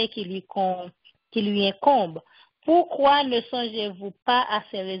activités qui lui incombent. Pourquoi ne songez-vous pas à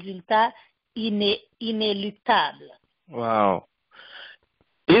ces résultats inéluctables? Wow.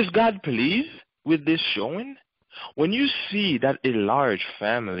 Is God pleased with this showing? When you see that a large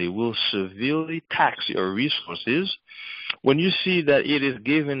family will severely tax your resources, when you see that it is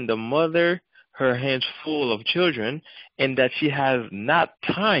giving the mother her hands full of children and that she has not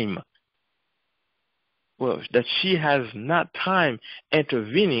time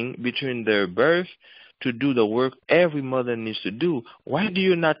intervening between their birth to do the work every mother needs to do, why do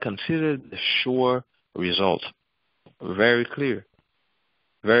you not consider the sure result? Very clear.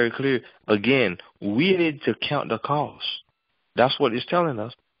 Very clear. Again, we need to count the cost. That's what it's telling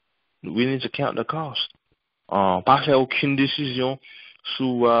us. We need to count the cost. Pas faire aucune décision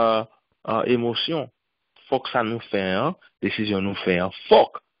sous émotion. Faut que ça nous fait, hein? Décision nous fait, hein? Faut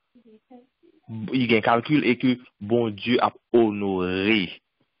que il y a un calcul et que bon Dieu a honoré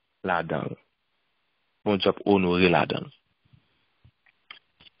la donne. Bon Dieu a honoré la donne.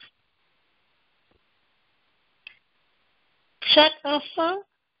 Chaque enfant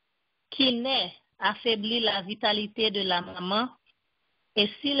qui naît affaiblit la vitalité de la maman, et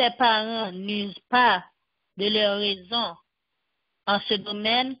si les parents n'usent pas de leur raison en ce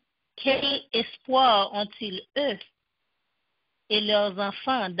domaine, quel espoir ont-ils, eux et leurs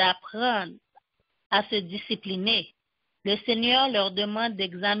enfants, d'apprendre à se discipliner? Le Seigneur leur demande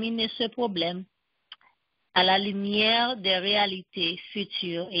d'examiner ce problème à la lumière des réalités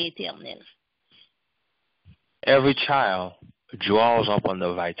futures et éternelles. Every child draws upon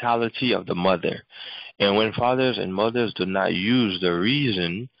the vitality of the mother. And when fathers and mothers do not use the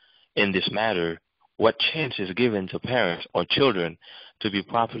reason in this matter, what chance is given to parents or children to be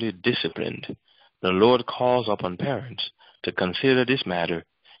properly disciplined? The Lord calls upon parents to consider this matter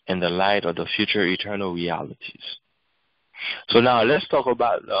in the light of the future eternal realities. So now let's talk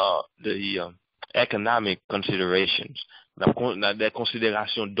about the economic considerations, la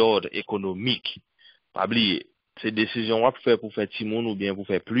considération d'ordre économique. Pas oublier, ces décisions on peut faire pour faire timon ou bien pour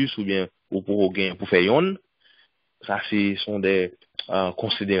faire plus ou bien ou pour gagner pour faire yon. Ça sont des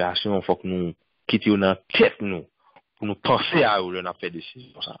considérations faut que nous quittions dans tête nous pour nous penser à où on a fait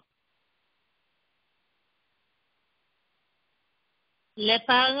décision ça. Les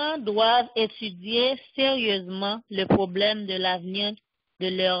parents doivent étudier sérieusement le problème de l'avenir de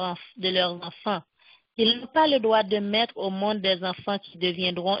leurs enfants. Ils n'ont pas le droit de mettre au monde des enfants qui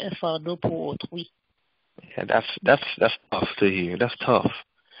deviendront un fardeau pour autrui. Yeah, that's tough to hear. That's tough.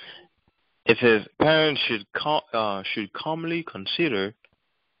 It says parents should calmly consider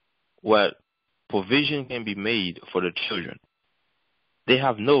what provision can be made for the children. They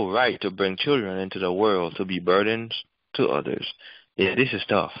have no right to bring children into the world to be burdens to others. Yeah, this is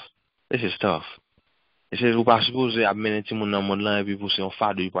tough. This is tough. It says ou pas supposé amener ti moun nan monde là et puis pour c'est un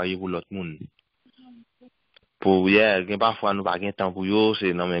fardeau pour y pour l'autre monde. Pour hier, parfois nous pas gain temps pour yo,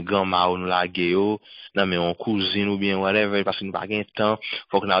 c'est non mais grand-mère nous la yo, non mais on cousine ou bien whatever parce que nous pas gain temps,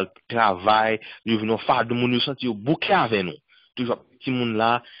 faut que nous travail, nous venons faire de monde nous sentir bouquet avec nous. Toujours petit monde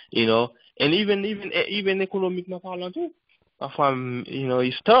là, you know, and even économiquement parlant tout. Parfois, you know,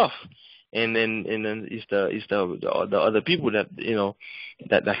 it's tough. And then it's the other people that, you know,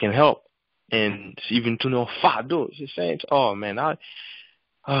 that can help. And even to know fado, it's saying, oh man, I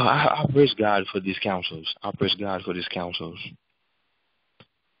praise God for these counsels. I praise God for these counsels.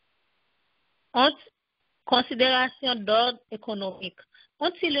 Considération d'ordre économique.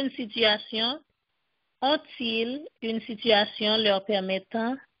 Ont-ils une situation leur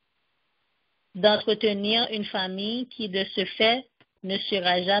permettant d'entretenir une famille qui, de ce fait, ne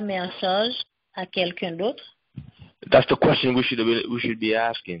sera jamais en charge à quelqu'un d'autre? That's the question we should be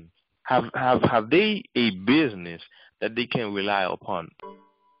asking. Have they a business that they can rely upon?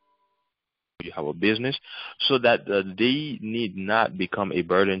 You have a business so that they need not become a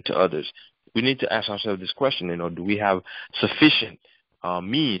burden to others. We need to ask ourselves this question, you know, do we have sufficient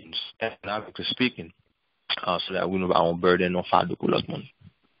means, economically speaking, so that we know our burden no fardeau pour l'autre monde?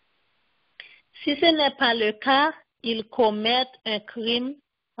 Si ce n'est pas le cas, ils commettent un crime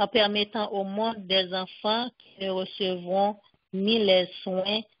en permettant au monde des enfants qui ne recevront ni les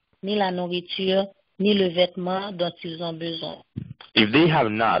soins, ni la nourriture, ni le vêtement dont ils ont besoin. If they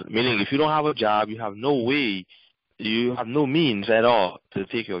have not, meaning if you don't have a job, you have no way, you have no means at all to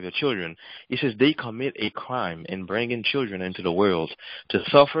take care of your children, it says they commit a crime in bringing children into the world to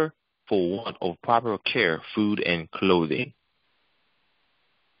suffer for want of proper care, food, and clothing.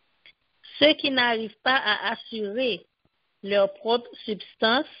 Ceux qui n'arrivent pas à assurer leur propre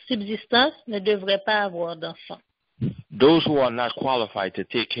subsistance ne devraient pas avoir d'enfants. Those who are not qualified to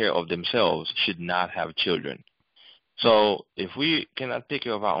take care of themselves should not have children. So if we cannot take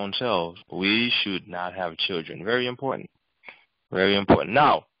care of our own selves, we should not have children. Very important. Very important.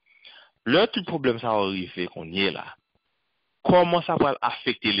 Now, le tout problème ça arrive qu'on y est là. Comment ça va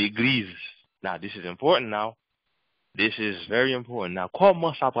affecter l'Église? Now, this is important now. This is very important. Now,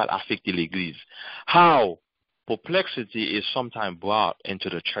 comment ça va affecter l'Église? How perplexity is sometimes brought into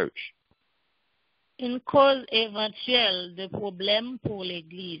the church. Une cause éventuelle de problème pour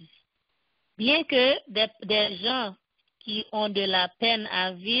l'Église. Bien que des gens qui ont de la peine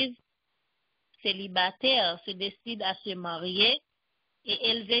à vivre célibataires se décident à se marier et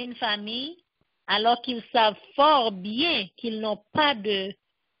élever une famille, alors qu'ils savent fort bien qu'ils n'ont pas de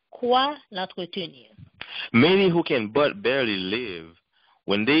quoi l'entretenir? Many who can but barely live,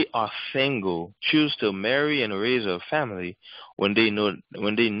 when they are single, choose to marry and raise a family when they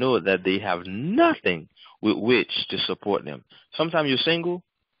know that they have nothing with which to support them. Sometimes you're single,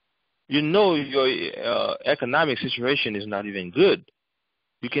 you know your economic situation is not even good.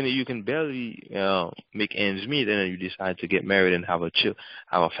 You can barely make ends meet, and then you decide to get married and have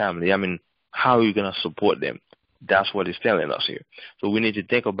a family. I mean, how are you going to support them? That's what it's telling us here. So we need to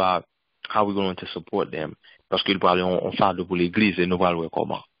think about how we're going to support them. Parce que on parle pour l'Église et nous allons voir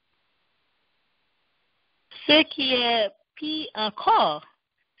comment. Ce qui est pire encore,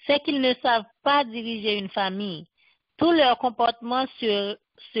 c'est qu'ils ne savent pas diriger une famille. Tout leur comportement se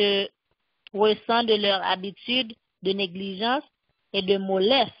ressent de leur habitude de négligence et de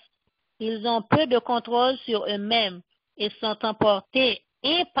mollesse. Ils ont peu de contrôle sur eux-mêmes et sont emportés,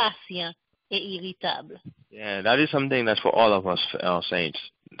 impatients et irritables. Yeah, that is something that's for all of us saints.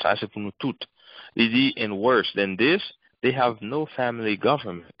 Ça c'est pour nous toutes. Il dit, and worse than this, they have no family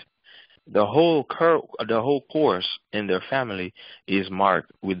government. The whole course in their family is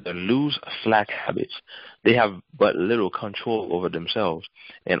marked with the loose, slack habits. They have but little control over themselves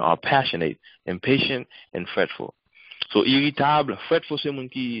and are passionate, impatient, and fretful. So, irritable, fretful, c'est moun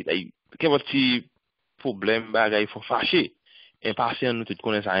qui a un petit problème, bagay, faut fâcher. Impatient, nous tout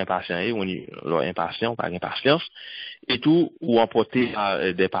connaissons ça, impatient, on est impatient, par impatience, et tout, ou emporter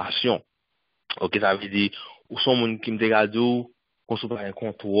des passions. Ok, ça veut dire, ou son moun qui me dégage, qu'on soit pas un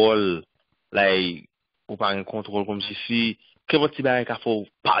contrôle, like, ou pas un contrôle comme si, que votre petit bagay, qu'il faut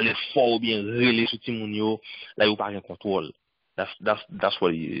parler fort ou bien relayer sur ti moun yo, là, ou pas un contrôle. That's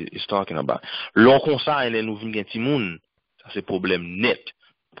what he is talking about. L'on comme ça, et nous vient ti moun, ça c'est problème net.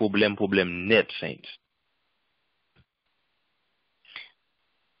 Problème net, saints.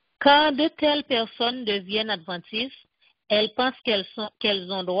 Quand de telles personnes deviennent adventistes, elles pensent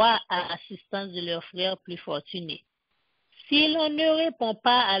qu'elles ont droit à l'assistance de leurs frères plus fortunés. Si l'on ne répond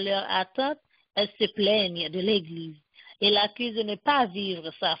pas à leur attente, elles se plaignent de l'Église et l'accusent de ne pas vivre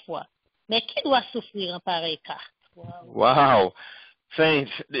sa foi. Mais qui doit souffrir en pareil cas? Wow.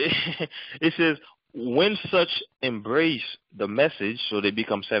 Saints, it says, when such embrace the message, so they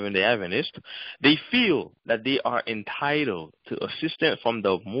become Seventh-day Adventists, they feel that they are entitled to assistance from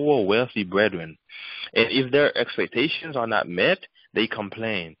the more wealthy brethren. And if their expectations are not met, they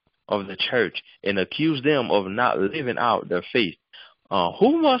complain of the church and accuse them of not living out their faith.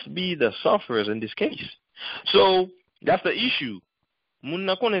 Who must be the sufferers in this case? So, that's the issue. Moun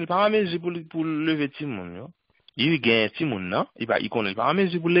nan konnen pa ramezi pou lever ti moun yo. Il gagne ti moun nan, il konnen pa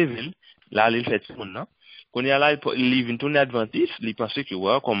ramezi pou lever. Là, il fait ti moun nan. Kon ya là, il vient tourner adventiste, il pense que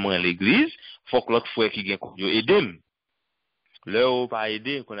ouais, comme moi l'église, faut que l'autre frère qui gagne yo aidem. Là ou pas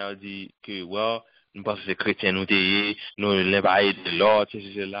aider, qu'on a dit que ouais, nous pensons que c'est chrétien nous t'aider, nous ne pas aider l'autre,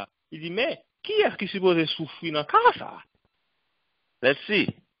 c'est là. Il dit mais qui est-ce qui supposé souffrir dans cas ça? Let's see.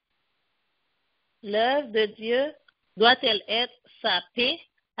 L'œuvre de Dieu doit-elle être sapée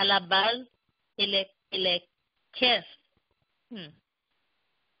à la base et les caisses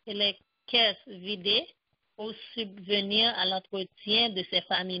vidées pour subvenir à l'entretien de ces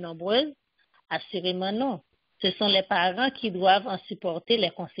familles nombreuses? Assurément non. Ce sont les parents qui doivent en supporter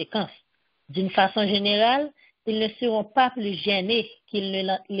les conséquences. D'une façon générale, ils ne seront pas plus gênés qu'ils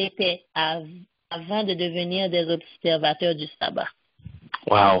ne l'étaient avant de devenir des observateurs du sabbat.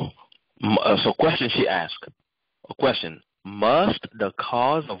 Wow. So question she asked. A question. Must the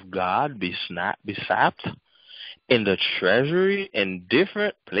cause of God be sapped and the treasury in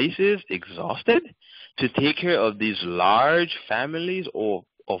different places exhausted to take care of these large families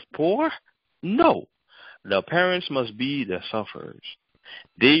of poor? No. The parents must be the sufferers.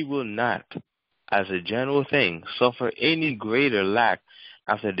 They will not, as a general thing, suffer any greater lack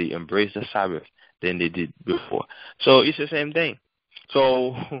after they embrace the Sabbath than they did before. So it's the same thing.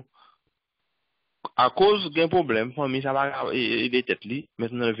 So, à cause d'un problème, famille, ça va aider tête li.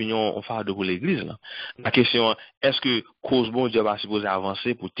 Maintenant, nous venons en faire de pour l'église, là. La question, est-ce que cause bon Dieu va supposer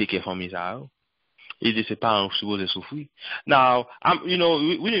avancer pour take care famille, ça? Et de ses parents supposés souffrir. Now, we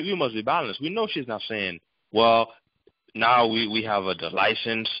must be balanced. We know she's not saying, well, now we have the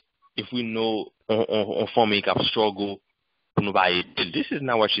license. If we know on family cap struggle, this is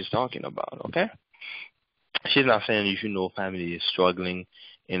not what she's talking about, okay? She's not saying if you know family is struggling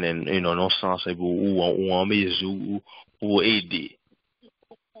and then, non sens ou en mesure pour aider.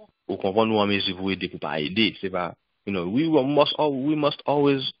 Ou comprendre ou en mesure pour aider pour pas aider, c'est pas, we must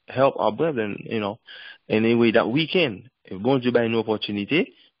always help our brethren, any way that we can. If bon Dieu a une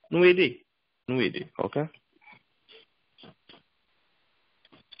opportunité, nous aider, okay?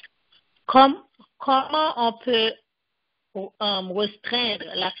 Comment on peut pour restreindre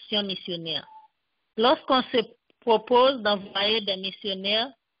l'action missionnaire. Lorsqu'on se propose d'envoyer des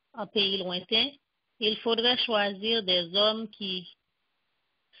missionnaires en pays lointains, il faudrait choisir des hommes qui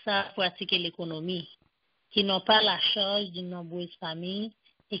savent pratiquer l'économie, qui n'ont pas la charge d'une nombreuse famille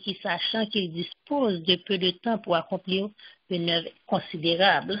et qui, sachant qu'ils disposent de peu de temps pour accomplir une œuvre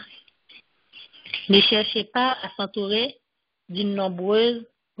considérable. Ne cherchez pas à s'entourer d'une nombreuse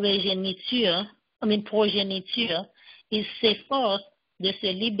progéniture. Ils s'efforceront de se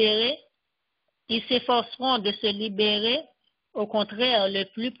libérer, au contraire, le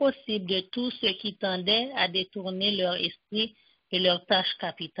plus possible de tout ce qui tendait à détourner leur esprit de leur tâche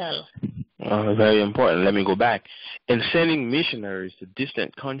capitale. Very important. Let me go back. In sending missionaries to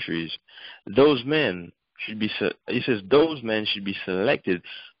distant countries, those men should be selected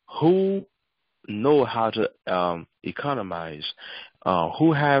who know how to economize,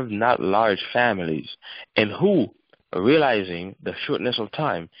 who have not large families, and who, realizing the shortness of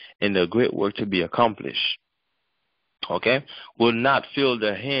time and the great work to be accomplished, okay, will not fill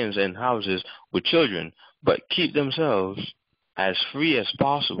their hands and houses with children, but keep themselves as free as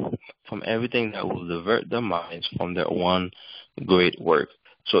possible from everything that will divert their minds from their one great work.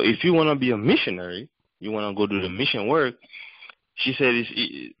 So if you want to be a missionary, you want to go do the mission work, she said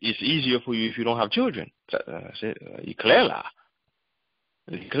it's easier for you if you don't have children. C'est clair là.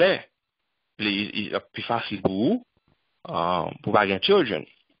 C'est clair. C'est plus facile pour vous pas avoir children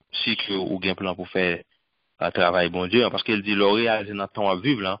si que vous avez un plan pour faire un travail bon Dieu. Parce qu'il dit, le réaliser dans le temps à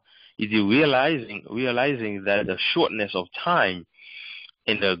vivre là, il dit realizing that the shortness of time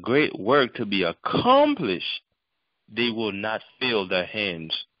and the great work to be accomplished, they will not fill their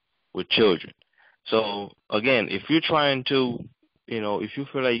hands with children. So again, if you're trying to, if you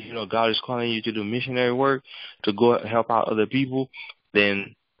feel like, God is calling you to do missionary work, to go help out other people,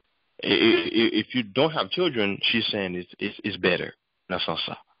 then if you don't have children, she's saying it's better. That's not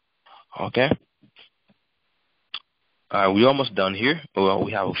so. Okay? We're almost done here. Well,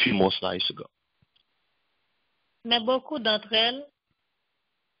 we have a few more slides to go. Mais beaucoup d'entre elles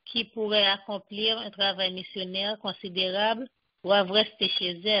qui pourraient accomplir un travail missionnaire considérable doivent rester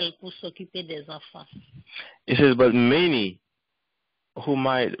chez elles pour s'occuper des enfants. It says, but many who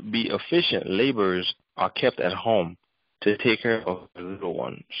might be efficient laborers are kept at home to take care of the little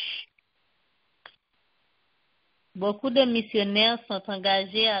ones. Beaucoup de missionnaires sont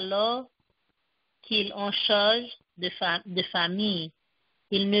engagés alors qu'ils ont charge de famille.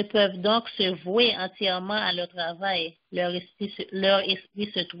 Ils ne peuvent donc se vouer entièrement à leur travail. Leur esprit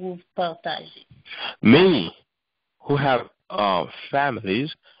se trouve partagé. Many who have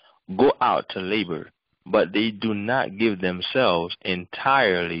families go out to labor, but they do not give themselves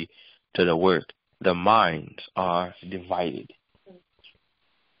entirely to the work. The minds are divided.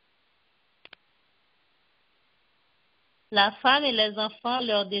 La femme et les enfants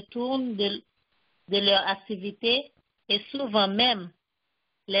leur détournent de leur activité et souvent même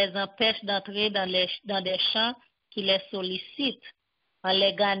les empêchent d'entrer dans des champs qui les sollicitent en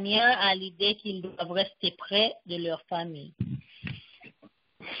les gagnant à l'idée qu'ils doivent rester près de leur famille.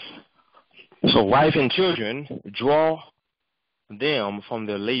 So wife and children draw them from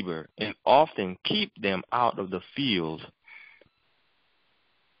their labor and often keep them out of fields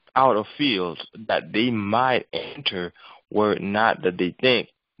that they might enter were it not that they think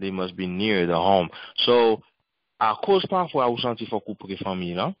they must be near the home. So, à cause parfois vous sentez faut couper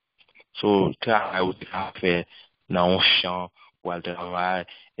famille là. So, travail ou faire dans un champ ou le travail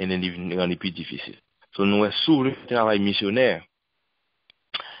et then c'est plus difficile. So, nous sur le travail missionnaire.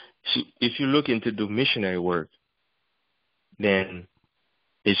 So if you're looking to do missionary work, then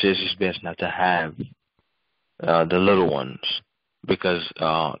it says it's best not to have the little ones because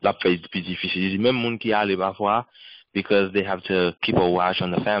la fait plus difficile. Même monde qui allait parfois because they have to keep a watch on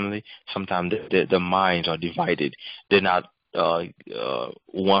the family. Sometimes the minds are divided. They're not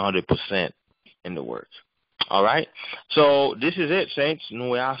 100% in the work. All right. So this is it, saints.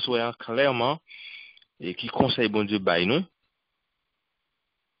 Nous assoyons clairement et qui conseille bon Dieu by nous.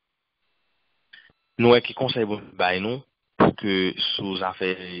 Nous qui conseille bon Dieu by nous pour que sous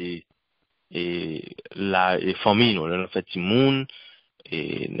affaires et la famille nous le fait monde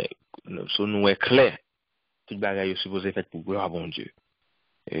et so nous est clair. Tout bagay est supposé fait pour gloire à bon Dieu.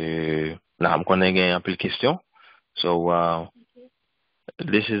 Là, on connaît un peu de questions. So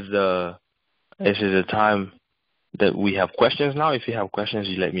this is the time that we have questions now. If you have questions,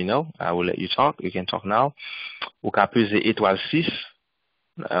 you let me know. I will let you talk. You can talk now. Ou ka pese étoile 6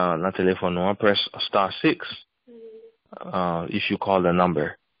 dans téléphone ou press *6 if you call the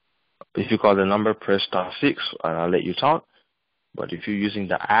number. If you call the number, press *6 and I'll let you talk. But if you're using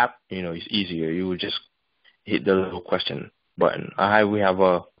the app, it's easier. You will just hit the little question button. I have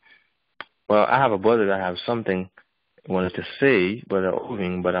a brother that has something he wanted to say, Brother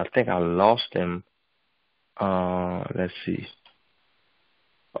Oving, but I think I lost him. Let's see.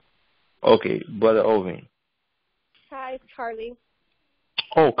 Okay, Brother Oving. Hi, it's Carly.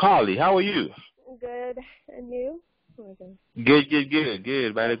 Oh, Carly, how are you? Good. And you? Oh,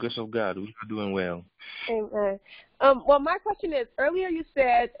 Good. By the grace of God, we are doing well. Amen. Well, my question is, earlier you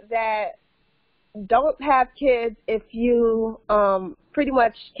said that don't have kids if you pretty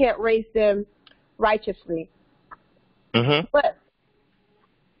much can't raise them righteously. Mm-hmm. But,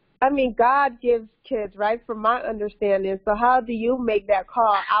 I mean, God gives kids, right, from my understanding. So how do you make that call,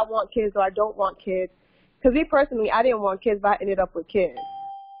 I want kids or I don't want kids? Because me personally, I didn't want kids, but I ended up with kids.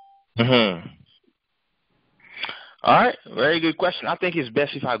 Mm-hmm. All right, very good question. I think it's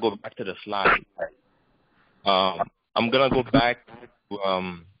best if I go back to the slide. I'm gonna go back to,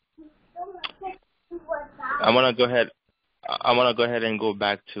 I'm gonna go ahead and go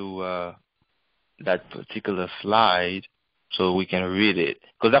back to that particular slide so we can read it,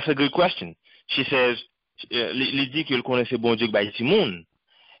 because that's a good question. She says, il dit que le connaissait bon Dieu qui baille Timoun,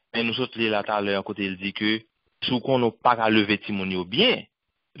 mais nous autres là tout à l'heure côté il dit que si on n'a pas qu'à lever Timoun yo bien,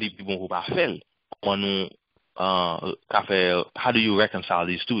 les bon pour pas faire. Comment nous how do you reconcile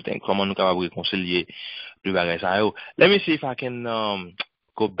these two things? Comment nous capable réconcilier deux bagages ça yo? Let me see if I can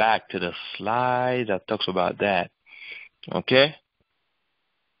go back to the slide that talks about that. Okay?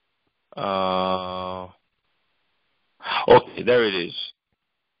 Okay, there it is.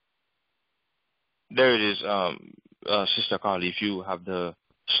 There it is, Sister Carly. If you have the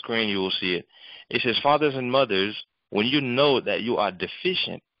screen, you will see it. It says, fathers and mothers, when you know that you are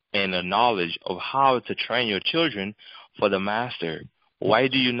deficient in the knowledge of how to train your children for the master, why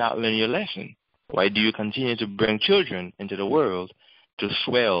do you not learn your lesson? Why do you continue to bring children into the world to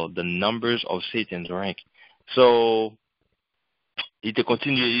swell the numbers of Satan's rank? So, il te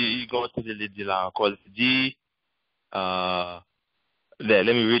continue, il continue de dire là encore, il dit, let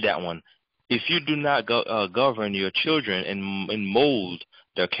me read that one. If you do not govern your children and mold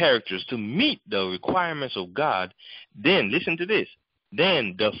their characters to meet the requirements of God, then, listen to this,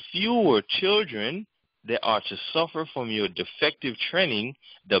 then the fewer children that are to suffer from your defective training,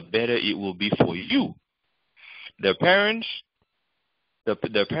 the better it will be for you, the parents,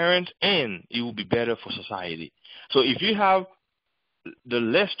 and it will be better for society. So if you have the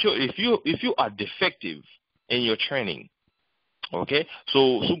less children, if you are defective in your training, okay,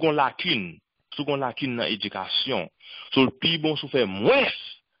 so sous gon lacune dans l'éducation, so le plus bon sou fait moins,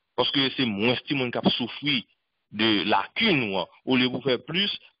 parce que c'est moins de monde qui souffrir de lacune ou le vous faire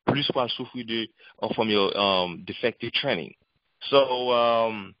plus pour souffrir de from your defective training.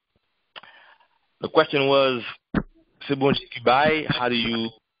 So the question was, c'est bon qui bail, how do you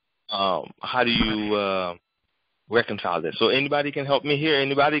reconcile this? So anybody can help me here?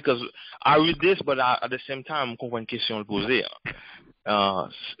 Anybody? Because I read this, but at the same time, comprends une question à poser.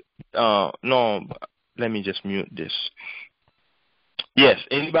 No, let me just mute this. Yes,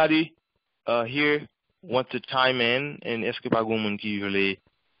 anybody here want to chime in? And est-ce que pas grand monde qui veut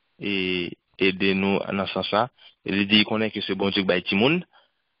aider nous dans ce sens-là? Il dit qu'on est que c'est bon Dieu qui tout le monde.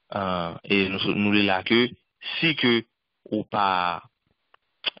 Et nous là que si que ou pas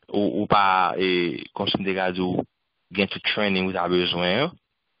et considérer gain to training vous avez besoin,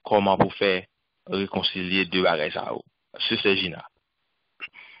 comment pour faire réconcilier deux bagages ça? C'est Gina.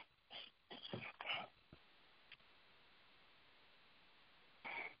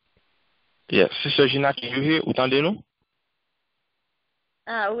 Yes, Sister Gina, can you hear? Vous entendez-nous?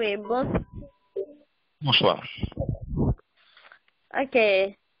 Ah oui, bon. Bonsoir. Ok.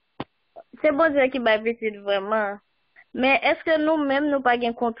 C'est bon Dieu qui va petit vraiment. Mais est-ce que nous-mêmes, nous pas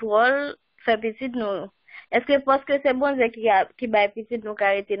de contrôle, faire petit nous? Est-ce que parce que c'est bon Dieu qui va petit nous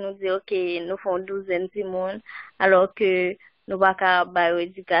arrêter nous dire, ok, nous faisons 12 petits monde, alors que nous pas qu'à bailler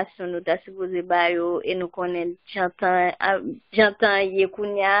éducation, nous t'as supposé bailler et nous connaissons j'entends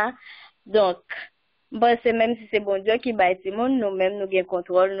yekunya. Donc, bon, c'est même si c'est bon Dieu qui va être monde, nous-mêmes, nous avons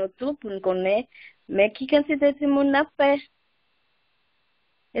contrôle, nous tout, pour nous connaître, mais qui quantité de monde n'a pas?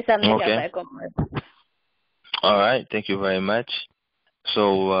 Et ça me fait comme ça. All right, thank you very much.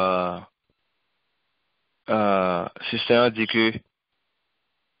 So, Sister dit que,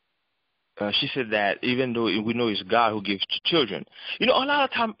 she said that even though we know it's God who gives children, a lot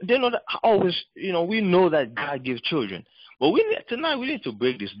of time, they know that always, we know that God gives children, but tonight we need to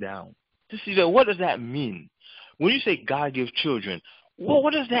break this down. To see that, what does that mean? When you say God gives children,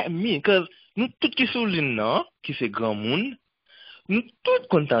 what does that mean? Because nous tout qui souligne là, qui c'est grand monde, nous tout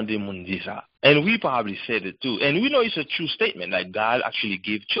content de monde dit ça. And we probably said it too. And we know it's a true statement that God actually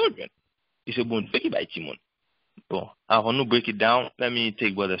gave children. It's a bon Dieu qui baille ti monde. Bon, avant nous break it down, let me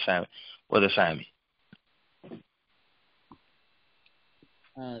take Brother Simon. Brother Simon.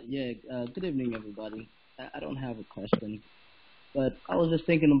 Good evening, everybody. I don't have a question, but I was just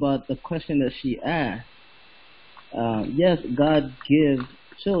thinking about the question that she asked. Yes, God gives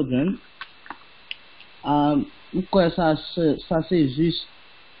children. Pourquoi ça c'est juste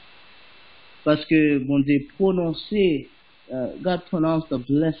parce que bon Dieu prononcer, God pronounced the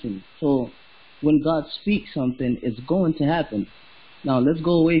blessing. So when God speaks something, it's going to happen. Now let's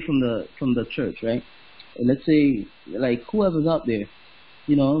go away from the church, right? And let's say like whoever's out there,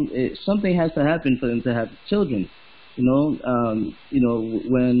 something has to happen for them to have children. When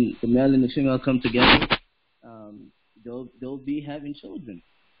the male and the female come together, they'll be having children.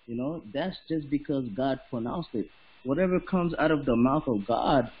 That's just because God pronounced it. Whatever comes out of the mouth of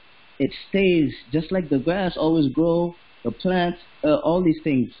God, it stays just like the grass always grow, the plants, all these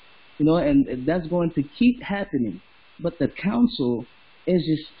things, and that's going to keep happening. But the council is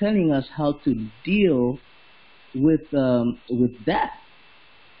just telling us how to deal with that.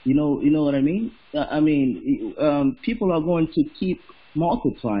 You know what I mean? People are going to keep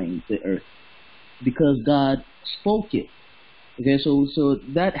multiplying the earth because God spoke it. Okay, so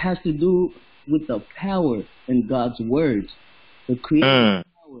that has to do with the power in God's words, the creative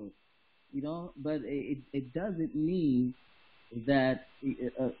power, But it doesn't mean that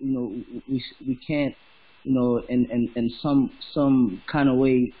we can't, in some kind of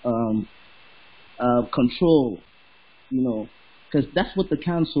way control, because that's what the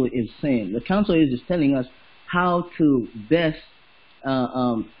council is saying. The council is just telling us how to best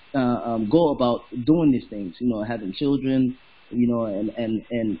go about doing these things, having children,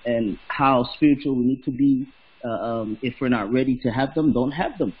 and how spiritual we need to be. If we're not ready to have them, don't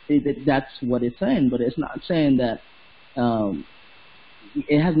have them. That's what it's saying, but it's not saying that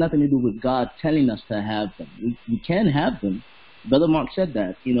it has nothing to do with God telling us to have them. We can have them. Brother Mark said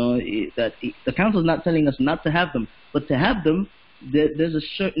that, that the council is not telling us not to have them, but to have them, there's a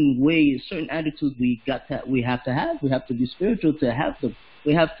certain way, certain attitude we have to have. We have to be spiritual to have them.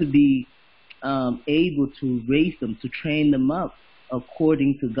 We have to be able to raise them, to train them up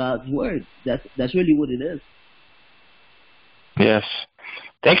according to God's word. That's really what it is. Yes,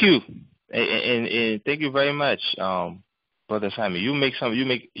 thank you, and thank you very much, Brother Simon.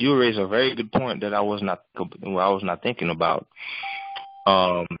 You raise a very good point that I was not thinking about.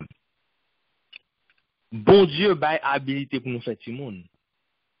 Bon Dieu bail habilité pour nous faire ti moun.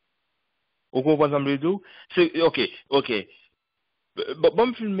 Vous comprenez ce que je veux dire? C'est OK. Bon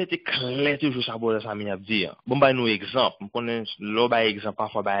me mettre clair toujours ça Brother Simon a dit. Bon ba nous exemple, on connaît l'autre ba exemple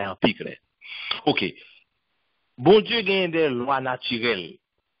parfois ba en pic là. OK. Bon Dieu gagne des lois naturelles.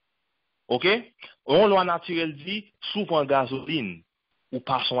 OK? On loi naturelle dit sous prend gasoline ou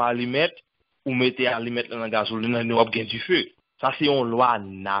pas son allumette ou mettez allumette dans la gasoline on va gagner du feu. Ça c'est une loi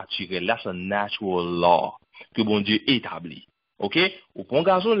naturelle. That's a natural law que bon Dieu établit. OK? Ou prend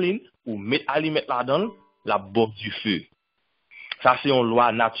gasoline ou mettre allumette là-dedans, la boque du feu. Ça c'est une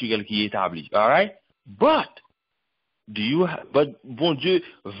loi naturelle qui est établie. All right? But bon Dieu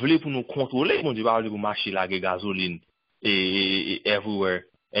voulait pour nous contrôler, bon Dieu va pour marcher la gasoline et everywhere.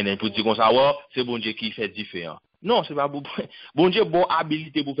 Et then pour dire comme ça, ouais, c'est bon Dieu qui fait du feu. Hein. Non, c'est pas bon Dieu bon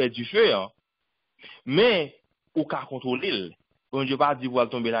habilité pour faire du feu. Hein. Mais ou qu'à contrôler. Bon Dieu pas dire va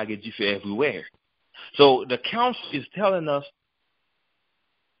tomber la du feu everywhere. So the council is telling us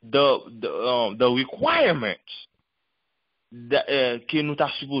the requirements que nous t'a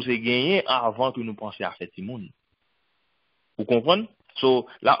supposé gagner avant que nous pensions à faire tout le monde. Vous comprenez? So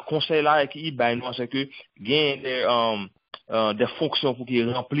la conseil là qui ben nous c'est que gagne des fonctions pour qu'il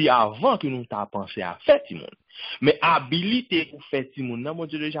remplit avant que nous t'a pensé à faire tout le monde. Mais habilité pour faire tout le monde, non, bon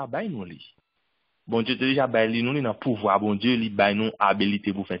Dieu déjà ben nous li. Bon Dieu déjà ben li nous li dans pouvoir, bon Dieu li ben nous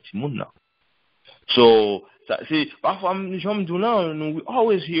habilité pour faire tout le monde non. So c'est parfois j'aime dire non, we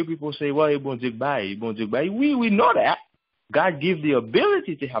always hear people say well bon Dieu bye. We know that God gives the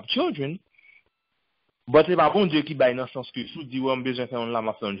ability to have children. But c'est pas bon Dieu qui baille dans le sens que sous dit on besoin faire là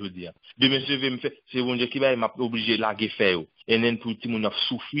m'a fait aujourd'hui. Demain je vais me faire c'est bon Dieu qui baille m'a obligé laguer faire et then pour tout monde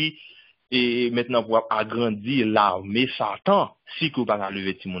souffrir et maintenant pour agrandir l'armée Satan si que pas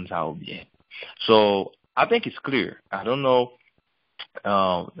lever tout monde ça ou bien. So I think it's clear. I don't know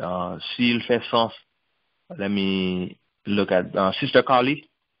s'il fait sens. Let me look at Sister Carly.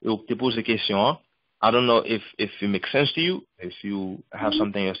 You te pose des questions. I don't know if it makes sense to you. If you have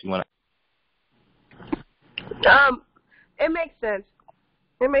something else you want to. It makes sense.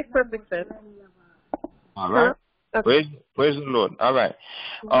 It makes perfect sense. All right. Okay. Praise the Lord. All right.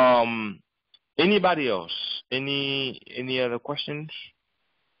 Anybody else? Any other questions?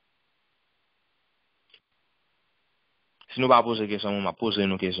 Si nous pas poser question, on va poser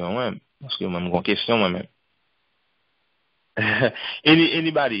nos questions même. Parce que même une question moi-même.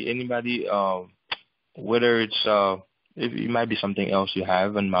 Anybody, whether it's it might be something else you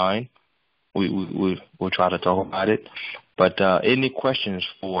have in mind, we'll try to talk about it. But any questions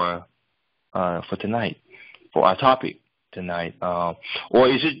for tonight, for our topic tonight, or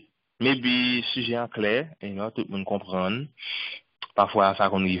is it maybe sujet clair, tout le monde comprend. Parfois ça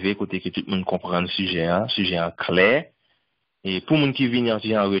qu'on arrive côté que tout le monde comprend sujet clair. Et pour les gens qui viennent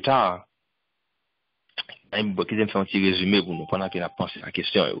en retard, I'm going to faire un petit résumé pour nous pendant qu'on a pensé à la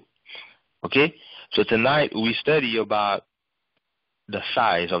question. Okay? So tonight we study about the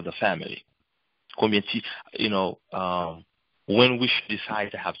size of the family. Combien, when we should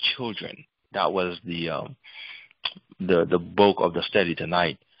decide to have children. That was the bulk of the study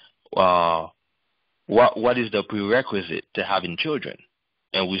tonight. What is the prerequisite to having children?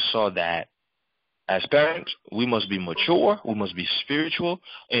 And we saw that as parents, we must be mature, we must be spiritual,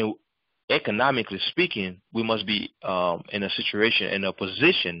 and economically speaking, we must be in a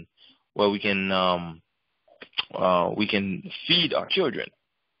position where we can feed our children,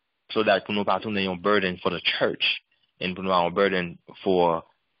 so that we not have a burden for the church and we not a burden for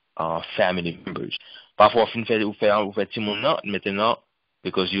family members. Parfois, vous faites tout le monde maintenant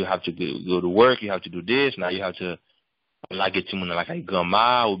because you have to go to work, you have to do this, now you have to like tout le monde like a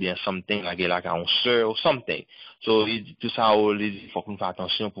grandma ou bien something like a sœur or something. So tout ça, il faut qu'on fasse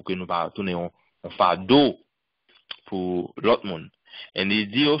attention pour que nous pas tourner un fardeau pour l'autre monde. Et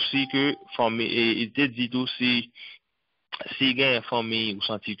il dit aussi que famille, il te dit aussi si il y a une famille ou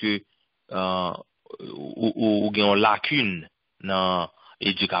senti que ou une lacune dans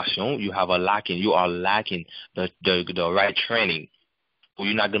l'éducation, you are lacking the right training, or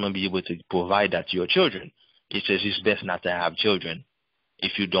you're not going to be able to provide that to your children. It says it's best not to have children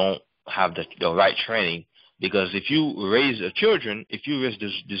if you don't have the right training, because if you raise these children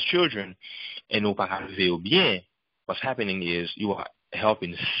and you pas arriver bien, what's happening is you are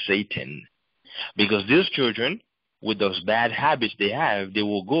helping Satan, because these children with those bad habits they have, they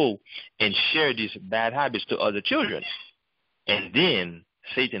will go and share these bad habits to other children, and then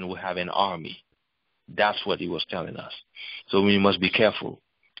Satan will have an army. That's what he was telling us. So we must be careful.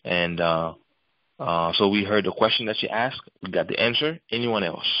 And so we heard the question that you asked. We got the answer. Anyone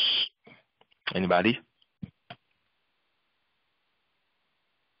else? Anybody?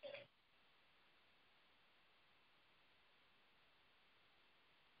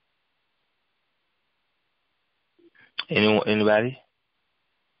 Anybody?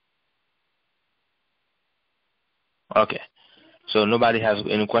 Okay. So nobody has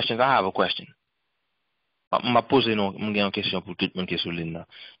any questions? I have a question. Je poser une question pour tout le monde qui est sur l'île.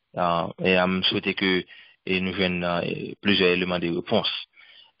 Et je souhaite que nous joignent plusieurs éléments de réponse.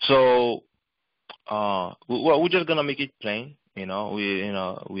 So, we're just gonna make it plain. We are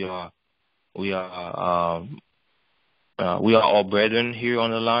all brethren here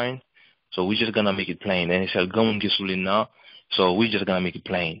on the line. So we're just gonna make it plain. And it's a gun qui est sur l'île now. So we're just gonna make it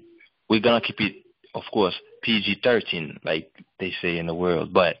plain. We're gonna keep it, of course, PG-13, like they say in the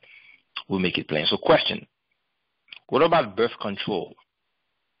world, but we'll make it plain. So, question. What about birth control?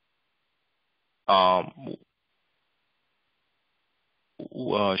 Is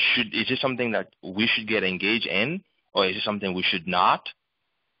it something that we should get engaged in, or is it something we should not?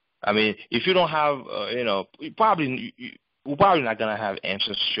 I mean, if you don't have, we're probably not going to have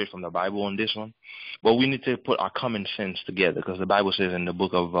answers straight from the Bible on this one, but we need to put our common sense together, because the Bible says in the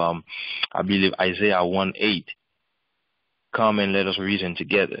book of, I believe, Isaiah 1:8, come and let us reason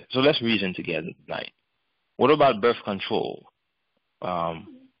together. So let's reason together tonight. What about birth control? In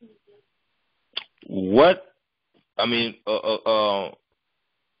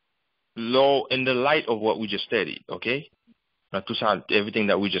the light of what we just studied, okay? Everything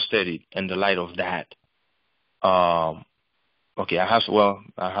that we just studied, in the light of that, okay, I have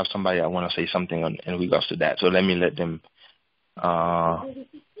somebody I want to say something in regards to that. So let them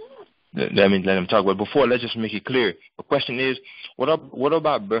talk. But before, let's just make it clear. The question is, what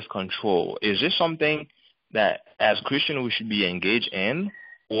about birth control? Is this something that as Christians we should be engaged in,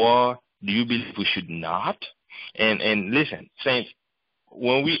 or do you believe we should not? And listen, saints,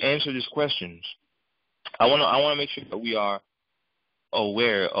 when we answer these questions, I want to make sure that we are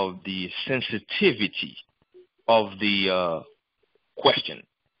aware of the sensitivity of the question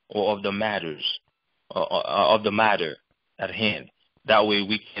or of the matters of the matter at hand. That way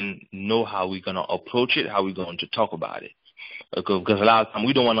we can know how we're going to approach it, how we're going to talk about it. Because a lot of times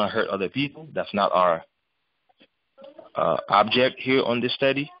we don't want to hurt other people. That's not our object here on this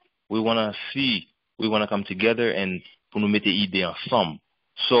study. We want to come together and pour nous mettre idées ensemble.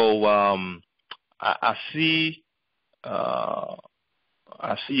 So I see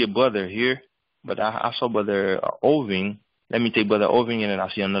I see your brother here, but I saw Brother Oving. Let me take Brother Oving, and then I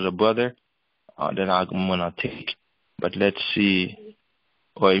see another brother that I'm going to take. But let's see.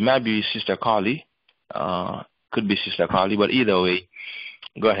 Or it might be Sister Carly. Could be Sister Carly, but either way,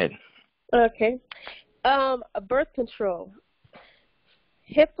 go ahead. Okay. Birth control.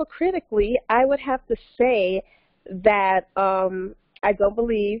 Hypocritically, I would have to say that I don't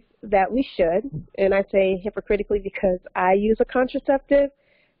believe that we should, and I say hypocritically because I use a contraceptive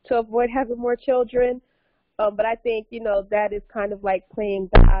to avoid having more children. But I think, that is kind of like playing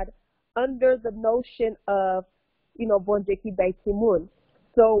God under the notion of, bonjeki baitimun.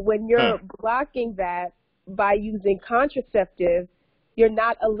 So when you're blocking that by using contraceptive, you're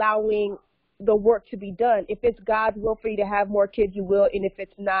not allowing the work to be done. If it's God's will for you to have more kids, you will, and if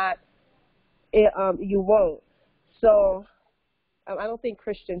it's not, you won't. So I don't think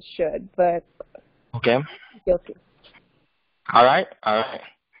Christians should, but okay, guilty. All right.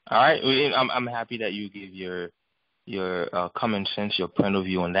 I'm happy that you give your common sense, your point of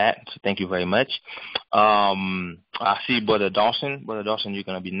view on that. So thank you very much. I see Brother Dawson. Brother Dawson, you're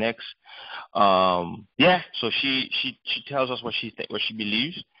gonna be next. Yeah. So she tells us what she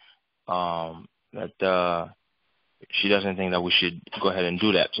believes. That she doesn't think that we should go ahead and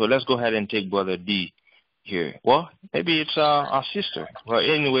do that. So let's go ahead and take Brother D here. Well, maybe it's our sister. Well,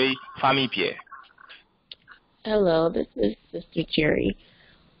 anyway, Famille Pierre. Hello, this is Sister Cherry.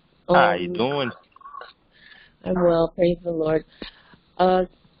 How you doing? I'm well, praise the Lord.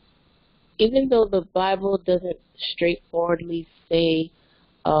 Even though the Bible doesn't straightforwardly say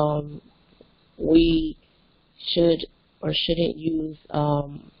we should or shouldn't use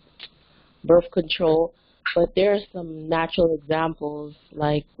birth control, but there are some natural examples,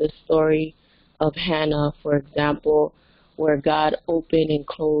 like the story of Hannah, for example, where God opened and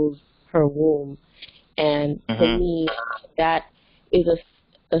closed her womb. And to me, that is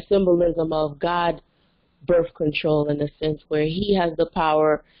a symbolism of God birth control, in a sense where he has the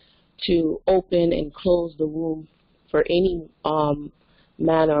power to open and close the womb for any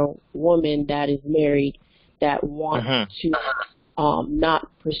man or woman that is married that wants to not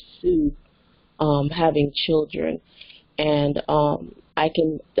pursue having children. And I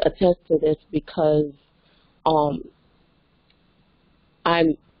can attest to this because I'm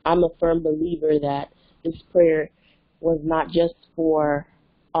a firm believer that this prayer was not just for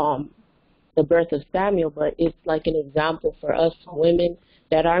the birth of Samuel, but it's like an example for us women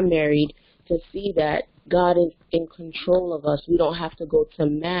that are married to see that God is in control of us. We don't have to go to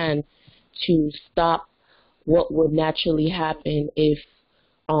man to stop what would naturally happen if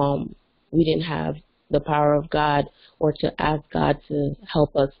we didn't have the power of God, or to ask God to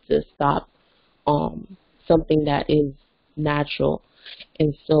help us to stop something that is natural.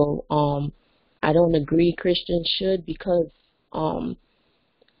 And so I don't agree Christians should, because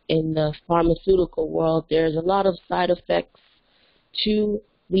in the pharmaceutical world, there's a lot of side effects to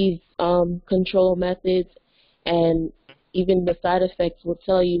these control methods, and even the side effects will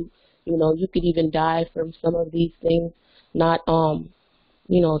tell you, you could even die from some of these things. Not,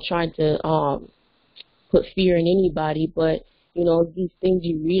 trying to put fear in anybody, but, these things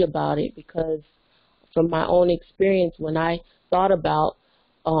you read about it, because from my own experience, when I thought about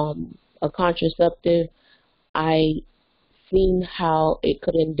a contraceptive, I seen how it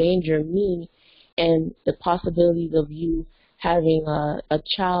could endanger me, and the possibilities of you having a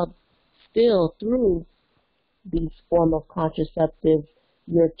child still through these form of contraceptives.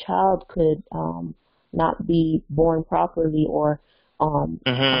 Your child could not be born properly, or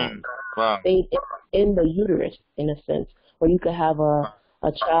stay in the uterus, in a sense, or you could have a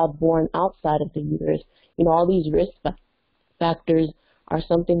child born outside of the uterus. All these risk factors are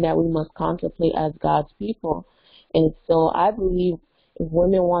something that we must contemplate as God's people. And so I believe if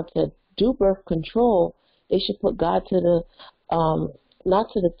women want to do birth control, they should put God to the, not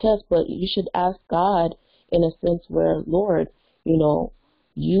to the test, but you should ask God in a sense where, Lord,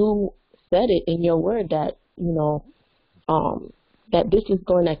 you said it in your word that, that this is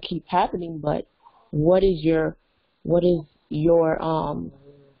going to keep happening, but what is your will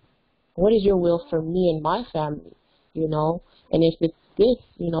for me and my family, and if it's this,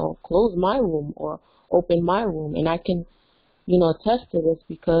 close my womb or open my womb. And I can, attest to this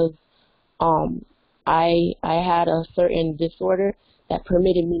because I had a certain disorder that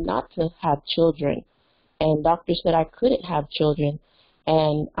permitted me not to have children, and doctors said I couldn't have children,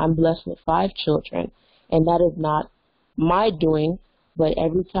 and I'm blessed with 5 children, and that is not my doing, but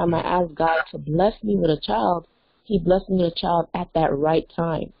every time I ask God to bless me with a child, he blessed me with a child at that right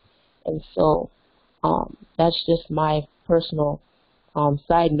time. And so that's just my personal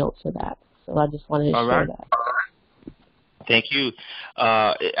side note to that. So I just wanted to share that. Thank you.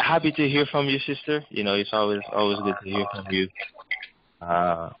 Happy to hear from you, sister. You know, it's always good to hear from you.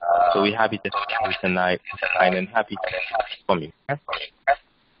 So we're happy to have you tonight, and happy to hear from you. Okay?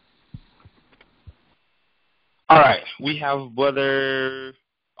 All right, we have brother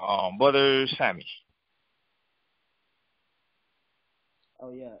Sammy.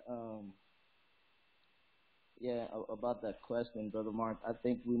 Oh yeah, about that question, Brother Mark. I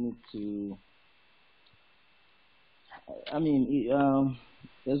think we need to. I mean,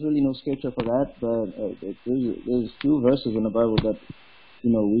 there's really no scripture for that, but there's few verses in the Bible that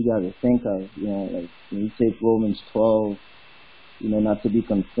we got to think of. Like when you take Romans 12, not to be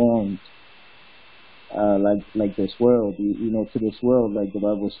conformed, like this world, to this world, like the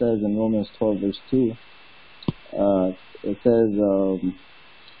Bible says in Romans 12 verse 2. It says,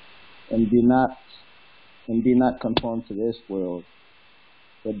 and be not conformed to this world,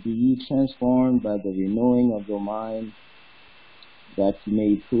 but be ye transformed by the renewing of your mind, that you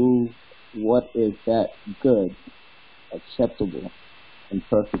may prove what is that good, acceptable, and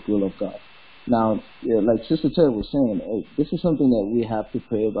perfect will of God. Now, like Sister Terry was saying, this is something that we have to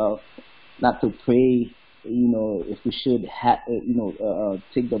pray about. Not to pray, if we should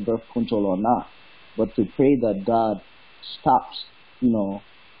take the birth control or not, but to pray that God stops,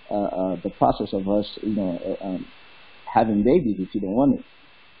 the process of us, having babies if you don't want it.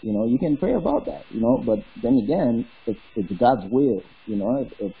 You can pray about that, but then again, it's God's will.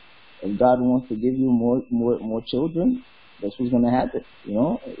 If God wants to give you more children, that's what's going to happen.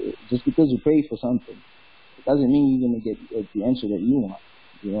 Just because you pray for something, it doesn't mean you're going to get the answer that you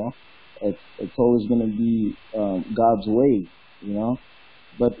want. It's always going to be God's way.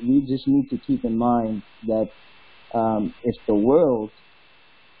 But we just need to keep in mind that if the world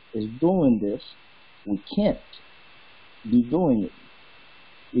is doing this, we can't be doing it,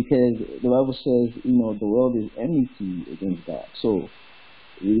 because the Bible says, the world is enmity against God. So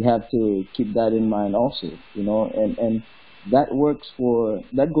we have to keep that in mind also, and that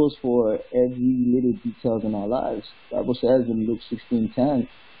goes for every little details in our lives. The Bible says in Luke 16:10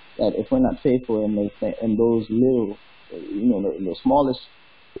 that if we're not faithful in those little, the smallest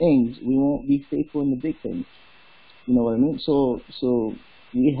things, we won't be faithful in the big things. You know what I mean? So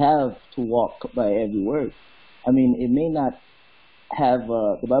we have to walk by every word. I mean, it may not have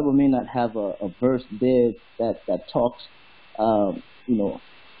the Bible may not have a verse there that talks,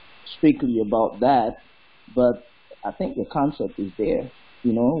 strictly about that, but I think the concept is there.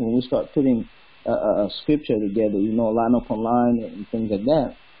 When we start putting a scripture together, line upon line and things like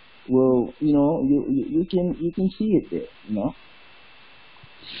that, well, you can see it there.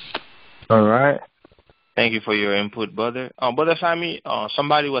 All right. Thank you for your input, brother. Brother Sammy,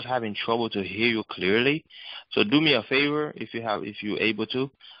 somebody was having trouble to hear you clearly. So do me a favor, if you're able to,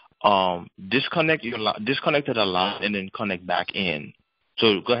 disconnect the line and then connect back in.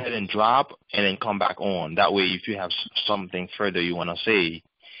 So go ahead and drop and then come back on. That way, if you have something further you want to say,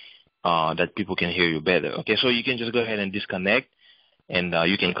 that people can hear you better. Okay, so you can just go ahead and disconnect, and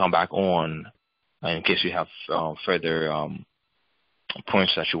you can come back on in case you have further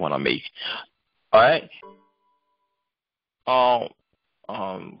points that you want to make. All right.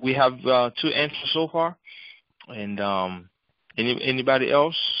 We have 2 answers so far, and anybody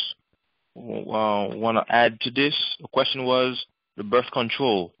else want to add to this? The question was the birth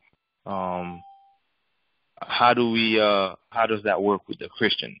control. How does that work with the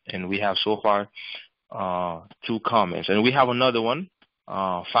Christian? And we have so far 2 comments, and we have another one,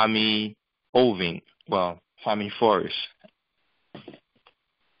 Fami Oving, Fami Forrest.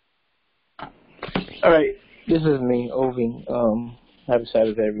 All right, this is me, Oving. Happy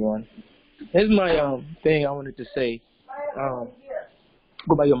Saturday, everyone. Here's my thing I wanted to say.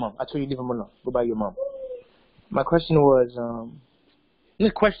 Go by your mom. I told you leave him alone. Go by your mom. My question was, not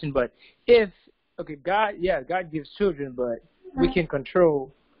a question, but God gives children, but we can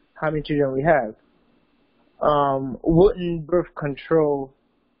control how many children we have. Wouldn't birth control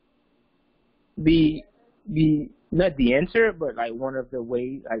be not the answer, but like one of the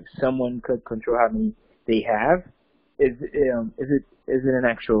ways, like someone could control how many they have? Is it an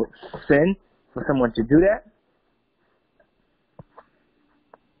actual sin for someone to do that?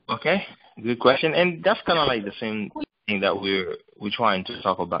 Okay, good question, and that's kind of like the same thing that we're trying to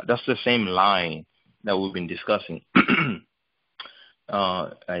talk about. That's the same line that we've been discussing. Is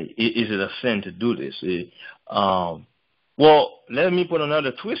it a sin to do this? Well, let me put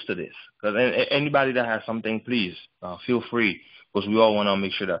another twist to this, because anybody that has something, please feel free, because we all want to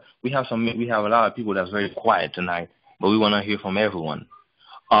make sure that we have a lot of people that's very quiet tonight, but we want to hear from everyone.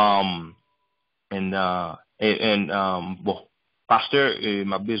 Pastor,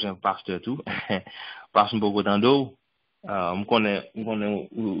 my business pastor too, Pastor Mbogotando, On connaît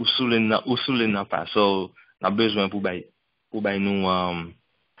ou souligner pas. So, on a besoin pour nous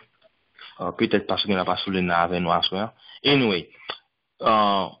peut-être parce qu'on n'a pas souligné avec nous à soir. Anyway,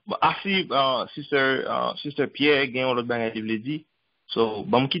 sister Pierre gagne l'autre bagage il dit. So,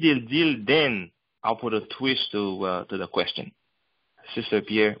 bon quitter le deal, then I'll put a twist to the question. Sister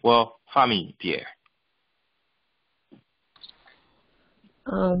Pierre, well, famille Pierre.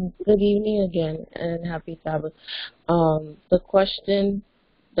 Good evening again and happy Sabbath. The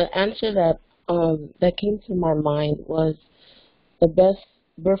answer that came to my mind was the best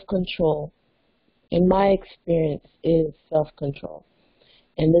birth control, in my experience, is self-control.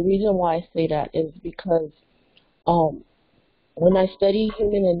 And the reason why I say that is because when I study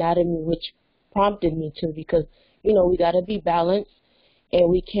human anatomy, which prompted me to, because, we got to be balanced, and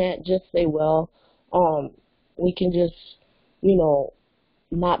we can't just say, well, we can just,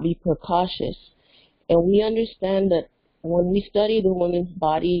 not be precautious. And we understand that when we study the woman's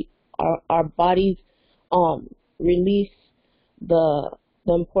body, our bodies release the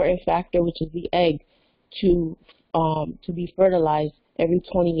important factor, which is the egg, to be fertilized every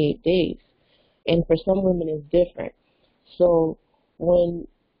 28 days. And for some women it's different. So when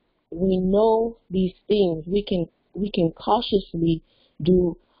we know these things, we can cautiously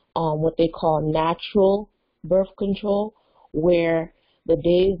do what they call natural birth control, where the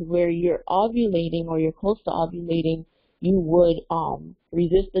days where you're ovulating or you're close to ovulating, you would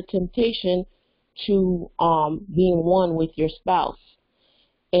resist the temptation to being one with your spouse.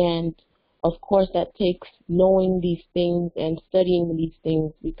 And of course that takes knowing these things and studying these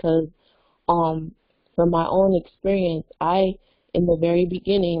things, because from my own experience, in the very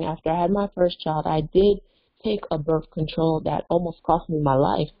beginning, after I had my first child, I did take a birth control that almost cost me my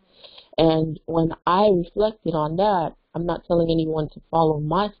life. And when I reflected on that, I'm not telling anyone to follow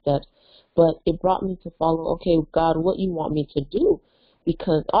my steps, but it brought me to follow, okay, God, what you want me to do?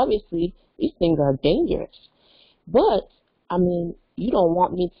 Because obviously these things are dangerous. But, you don't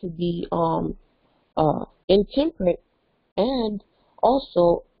want me to be intemperate and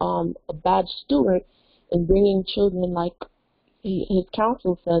also a bad steward in bringing children, like his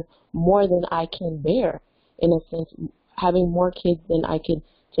counsel says, more than I can bear, in a sense, having more kids than I can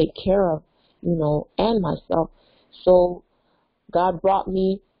take care of, and myself. So God brought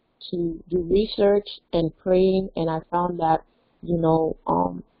me to do research and praying, and I found that,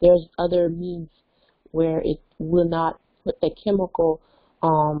 there's other means where it will not put the chemical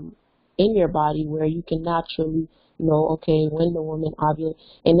in your body, where you can naturally know, okay, when the woman ovulates.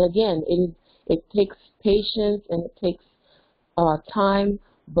 And again, it takes patience and it takes time,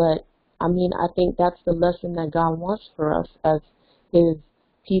 but I think that's the lesson that God wants for us as His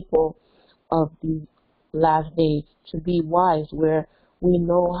people of the last days, to be wise, where we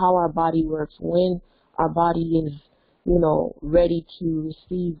know how our body works, when our body is, ready to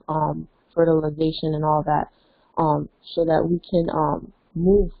receive fertilization and all that, so that we can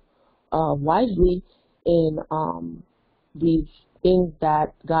move wisely in these things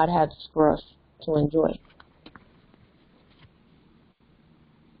that God has for us to enjoy.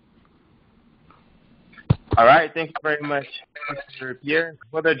 All right, thank you very much, Mr. Pierre.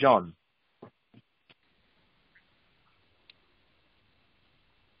 Brother John.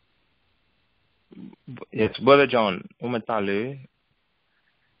 Yes, Brother John, on m'a parlé.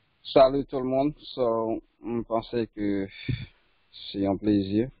 Salut tout le monde. So, je pensais que c'est un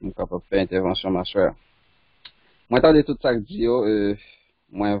plaisir de capable faire intervention ma soeur. Moi attendais tout ça que dit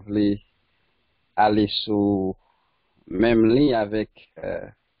moi voulais aller sur même ligne avec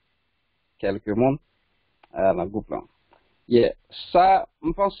quelques monde dans le groupe là. Yeah, ça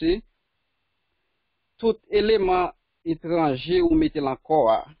me pensais tout élément étranger ou mettez dans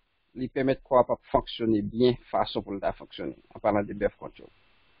corps lui permettre quoi pas fonctionner bien façon pour le fonctionner en parlant de birth control.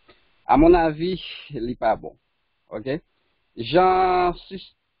 À mon avis, il n'est pas bon. OK? Jean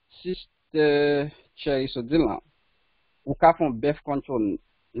Cherry se dit là, ou qu'à font birth control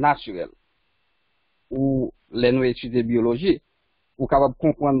naturel, ou les nous étudier biologie, ou capable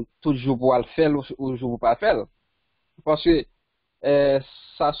comprendre toujours pour le faire ou toujours pas faire. Parce que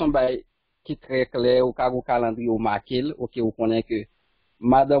ça sont bail qui très clair ou au calendrier ou marqué, OK, vous connaissez que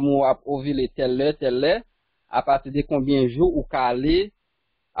madame ou a ovulé telle heure, à partir de combien de jours ou aller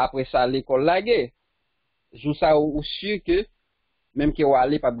après ça l'école lagué. Jou ça ou sûr que même que ou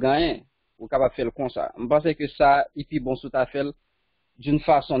aller pas gagner ou capable faire comme ça. Je pense que ça et puis bon tout à fait d'une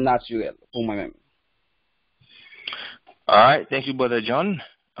façon naturelle pour moi-même. All right, thank you, Brother John.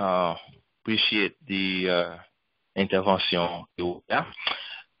 Appreciate the intervention. Yeah.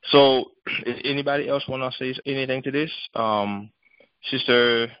 So, if anybody else want to say anything to this?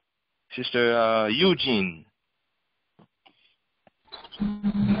 Sister Eugene.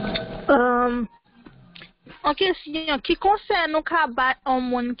 En question qui concerne nous cabat un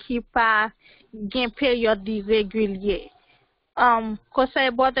monde qui pas gain période irrégulière.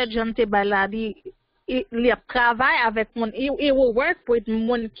 Conseil Brother John te baladi il travaille avec mon il will work with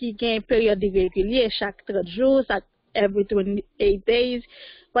mon qui gain période irrégulière chaque 30 jours, chaque every 28 days.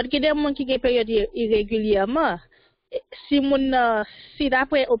 But qu'il y a des gens qui gain période irrégulièrement. Si mon si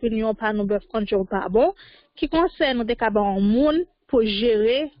d'après opinion par nous birth control pas bon, qui concerne nous de cabat un monde pour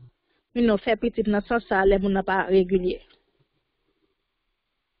gérer une fait petite dans sens ça les moun pas régulier.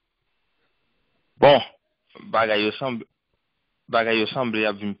 Bon, bagay yo semble y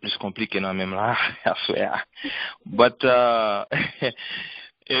avoir plus compliqué dans même là, à faire. But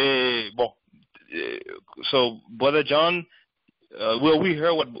bon, so Brother John, well we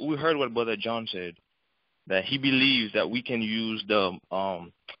heard what Brother John said, that he believes that we can use the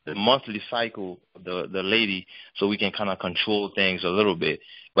monthly cycle of the lady so we can kind of control things a little bit.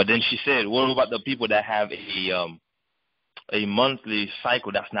 But then she said, what about the people that have a monthly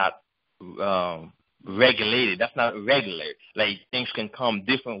cycle that's not regulated, that's not regular? Like things can come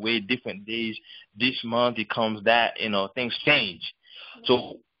different way, different days. This month it comes that, things change.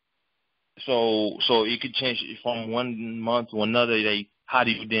 So it could change from one month to another. Like, how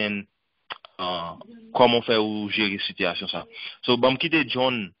do you then comment faire ou gérer situation ça? So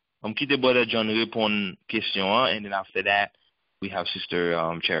quitter Brother John répondre question, and then after that we have Sister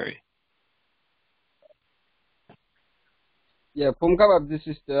Cherry. Yeah, pour me capable de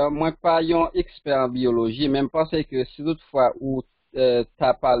sister, moi pas un expert en biologie, même penser que si toutefois ou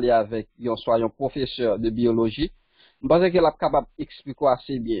t'as parlé avec soit un professeur de biologie, je pense qu'elle est capable d'expliquer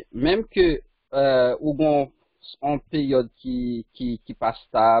assez bien. Même que ou bon en période qui pas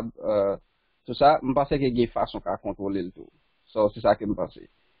stable, tout ça, je pense qu'il y a une façon de contrôler le tout. So, c'est ça que je pense.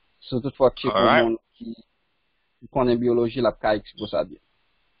 Si toutefois que c'est pour monde qui connaît biologie, la capable d'expliquer ça bien.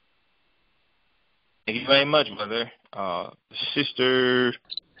 Thank you very much, brother. Sister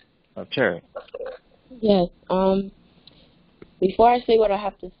Cherry. Yes. Before I say what I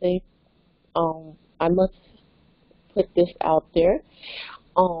have to say, I must put this out there.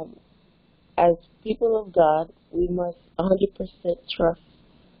 As people of God, we must 100% trust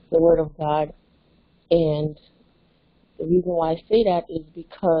the Word of God, and the reason why I say that is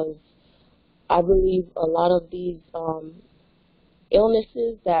because I believe a lot of these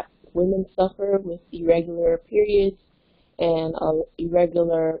illnesses that women suffer with irregular periods and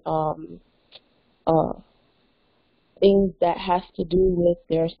irregular things that has to do with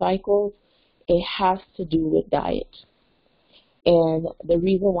their cycles, it has to do with diet. And the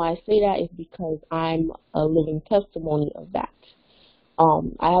reason why I say that is because I'm a living testimony of that.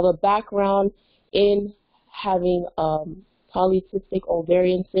 I have a background in having polycystic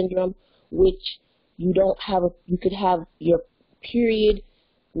ovarian syndrome, which you could have your period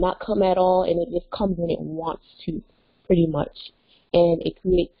not come at all, and it just comes when it wants to, pretty much. And it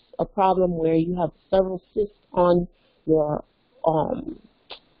creates a problem where you have several cysts on your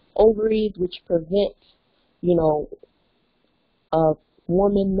ovaries, which prevent, a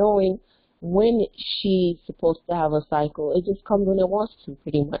woman knowing when she's supposed to have a cycle. It just comes when it wants to,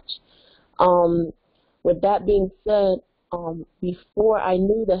 pretty much. With that being said, before I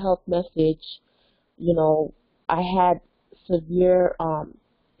knew the health message, I had severe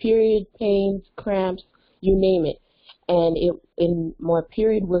period pains, cramps, you name it. And my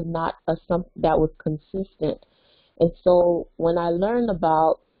period was not something that was consistent. And so when I learned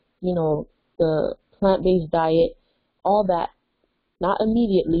about, the plant-based diet, all that, not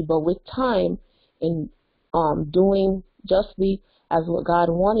immediately, but with time and doing justly as what God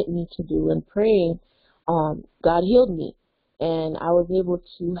wanted me to do and praying, God healed me. And I was able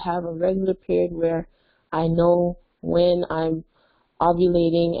to have a regular period where I know when I'm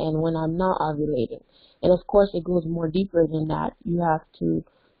ovulating and when I'm not ovulating. And of course, it goes more deeper than that. You have to,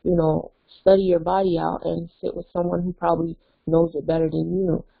 study your body out and sit with someone who probably knows it better than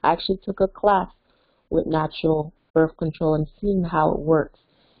you. I actually took a class with natural birth control and seeing how it works.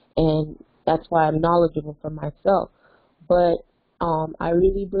 And that's why I'm knowledgeable for myself. But I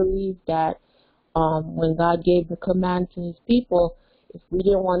really believe that when God gave the command to his people, if we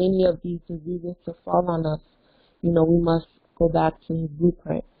didn't want any of these diseases to fall on us, we must go back to his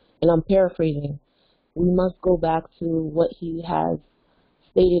blueprint. And I'm paraphrasing. We must go back to what he has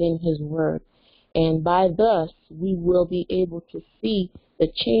stated in his word. And by thus, we will be able to see the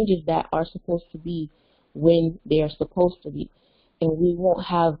changes that are supposed to be when they are supposed to be. And we won't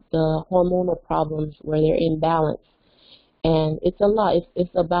have the hormonal problems where they're imbalanced. And it's a lot.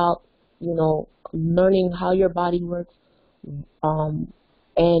 It's about, learning how your body works. And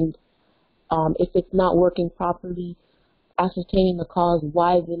if it's not working properly, ascertaining the cause.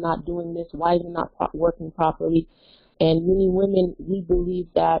 Why is it not doing this? Why is it not working properly? And many women, we believe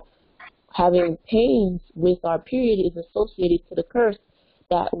that having pains with our period is associated to the curse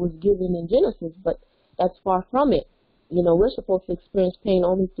that was given in Genesis, but that's far from it. You know, we're supposed to experience pain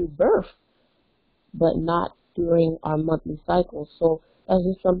only through birth, but not during our monthly cycles. So that's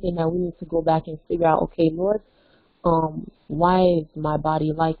just something that we need to go back and figure out, okay, Lord, why is my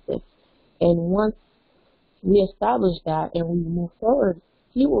body like this? And once we establish that and we move forward,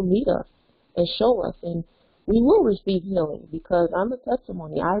 He will meet us and show us, and we will receive healing, because I'm a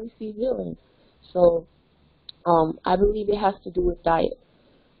testimony. I receive healing. So I believe it has to do with diet.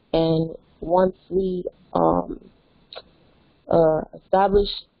 And once we establish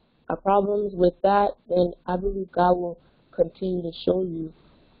our problems with that, then I believe God will continue to show you,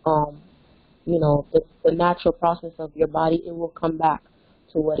 you know, the natural process of your body. It will come back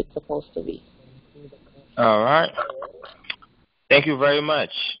to what it's supposed to be. All right. Thank you very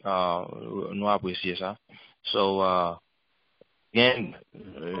much. Nous apprécions ça. So, again,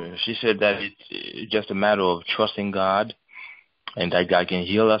 she said that it's just a matter of trusting God and that God can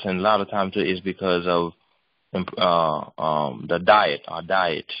heal us. And a lot of times it is because of the diet, our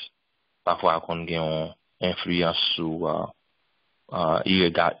diet. Parfois, qu'on a une influence sur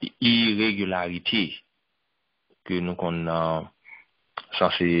irrégularité que nous qu'on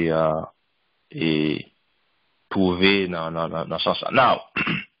censé trouver dans ce sens. Now,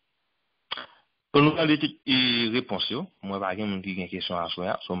 pour nous parler de réponses, moi, par exemple, qui a une question à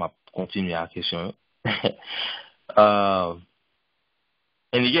soi, so je continue à la question.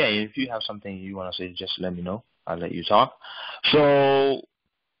 And yeah, if you have something you want to say, just let me know. I'll let you talk. So,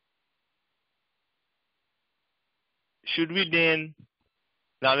 should we then?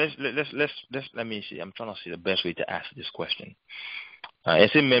 Now let me see. I'm trying to see the best way to ask this question.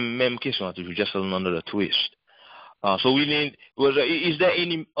 It's the même question, just another twist. So we need. Is there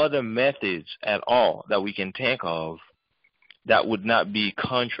any other methods at all that we can think of that would not be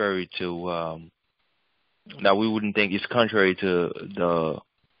contrary to that we wouldn't think is contrary to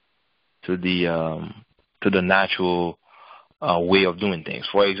the natural way of doing things?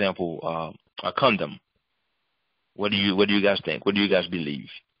 For example, a condom. What do you guys think? What do you guys believe?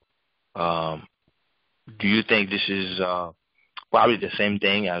 Do you think this is probably the same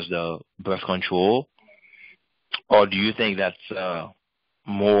thing as the birth control, or do you think that's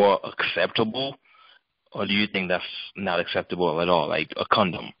more acceptable, or do you think that's not acceptable at all, like a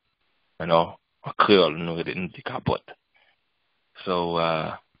condom, you know, a creole, you know, the capot? So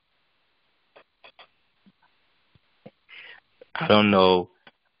I don't know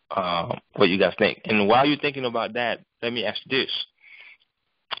what you guys think. And while you're thinking about that, let me ask this.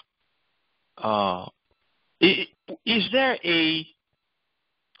 Is there a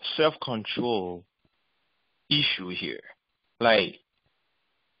self-control issue here? Like,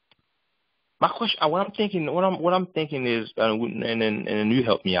 my question, what I'm thinking is, and you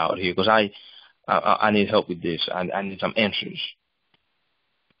help me out here, because I need help with this. I need some answers.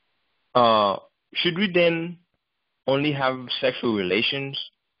 Should we then only have sexual relations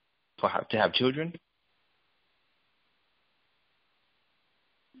to have children?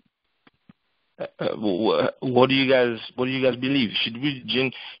 What do you guys believe? Should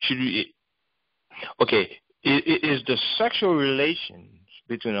we? Okay, is the sexual relations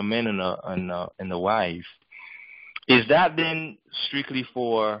between a man and a wife, is that then strictly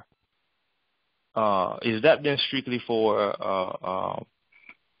for?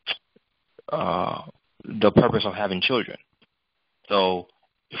 The purpose of having children? So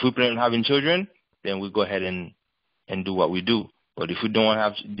if we plan on having children, then we go ahead and do what we do. But if we don't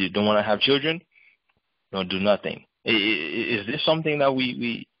want to have children, don't do nothing. Is this something that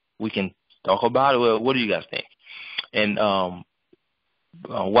we can talk about? Well, what do you guys think? And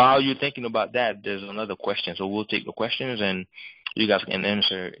while you're thinking about that, there's another question. So we'll take the questions and you guys can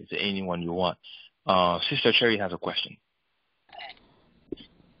answer to anyone you want. Sister Cherry has a question.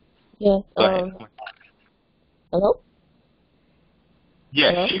 Yes. Go ahead. Hello?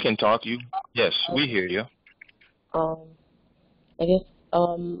 Yes, Hello? you can talk. Yes, we hear you. I guess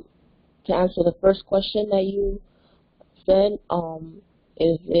to answer the first question that you said,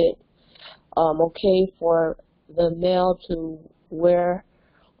 is it okay for the male to wear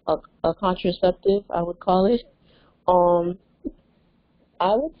a contraceptive, I would call it?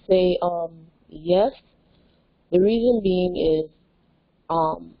 I would say yes. The reason being is,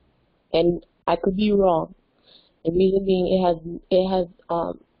 and I could be wrong. The reason being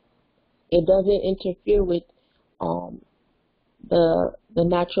it doesn't interfere with the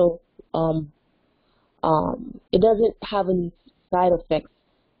natural, it doesn't have any side effects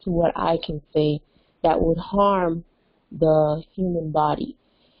to what I can say that would harm the human body.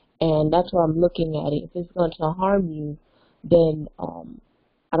 And that's why I'm looking at it. If it's going to harm you, then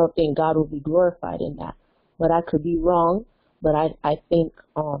I don't think God will be glorified in that. But I could be wrong, but I think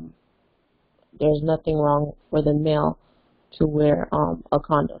there's nothing wrong for the male to wear a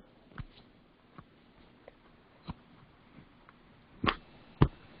condom.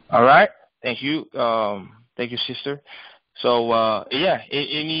 All right. Thank you. Thank you, sister. So, yeah,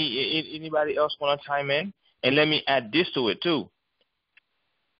 anybody else want to chime in? And let me add this to it, too.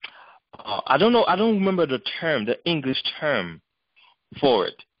 I don't know. I don't remember the term, the English term for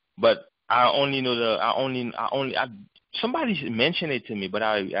it, but I only know somebody mentioned it to me, but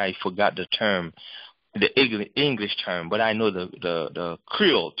I forgot the term, the English term, but I know the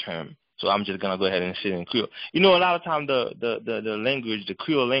Creole term. So I'm just gonna go ahead and say it in Creole. You know, a lot of times the language, the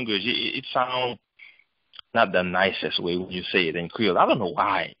Creole language, it sounds not the nicest way when you say it in Creole. I don't know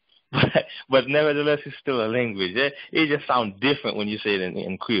why, but nevertheless, it's still a language. It just sounds different when you say it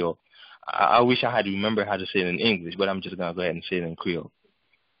in Creole. I wish I had remembered how to say it in English, but I'm just gonna go ahead and say it in Creole.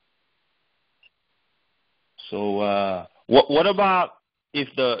 So, what about if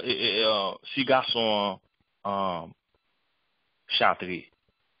the si garçon chatterie?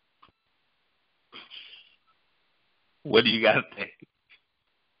 What do you guys think?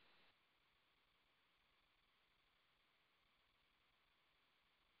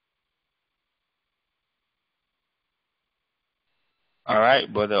 All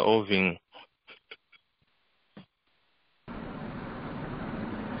right, Brother Oving.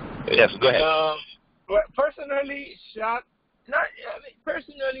 Yes, go ahead. Well, personally,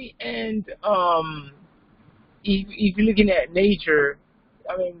 personally, and if you're looking at nature,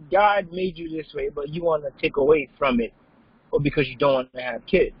 I mean, God made you this way, but you want to take away from it, or because you don't want to have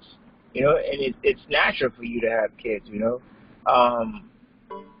kids, you know, and it's natural for you to have kids, you know.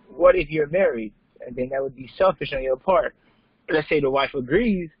 What if you're married? And then that would be selfish on your part. Let's say the wife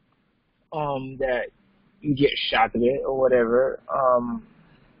agrees that you get shot at it or whatever.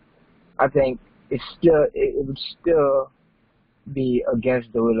 I think it would still be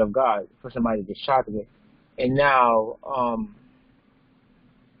against the will of God for somebody to get shot at it. And now,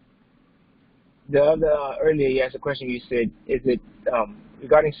 the other earlier you asked a question. You said, "Is it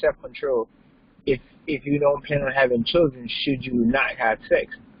regarding self-control? If you don't plan on having children, should you not have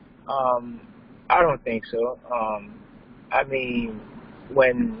sex?" I don't think so. I mean,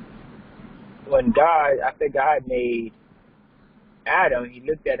 when God, after God made Adam, he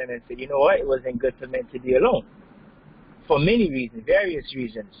looked at him and said, "You know what? It wasn't good for men to be alone." For many reasons, various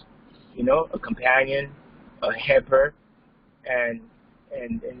reasons. You know, a companion, a helper, and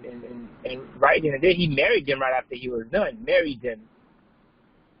right in the day, he married them right after he was done. Married them.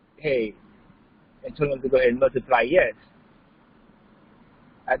 Hey, and told them to go ahead and multiply. Yes.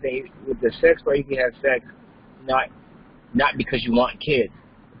 I think with the sex part, you can have sex not because you want kids,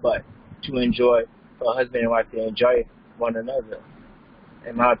 but to enjoy, for a husband and wife to enjoy one another,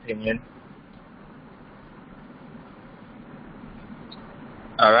 in my opinion.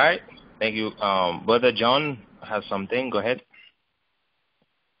 All right. Thank you. Brother John has something. Go ahead.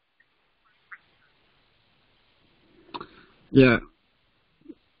 Yeah.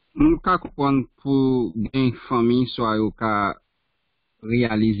 Mwen ka kompon pou gen fami so yo ka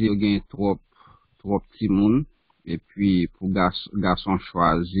realize yo gen trop ti moun et puis pou garçon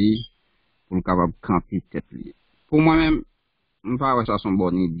choisi pour capable camper tête li. Pour moi-même, je pas que ça c'est une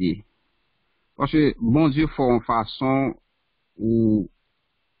bonne idée. Parce que bon Dieu fait une façon ou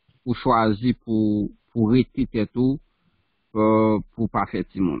choisir pour rester tête tout pour pas faire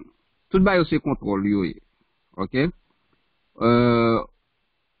ti moun. Tout ba yo c'est contrôle yo. OK?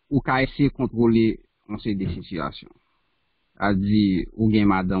 Ou ka essayer contrôler on ces des situations. A dit ou gen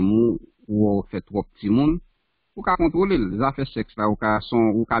madame ou fait trop petit monde ou ka contrôler les affaires sexe là ou ka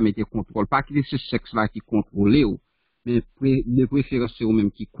mettre contrôle pas que c'est sexe là qui contrôler ou mais de préférence c'est ou même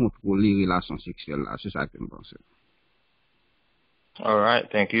qui contrôle les relations sexuelles là, c'est ça que je pense. All right,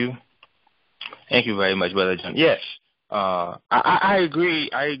 thank you very much, Brother John. Yes, I agree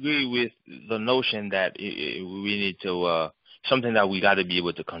with the notion that we need to something that we got to be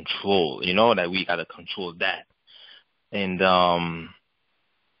able to control, you know, that we got to control that. And,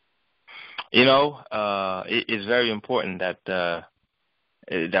 you know, it's very important that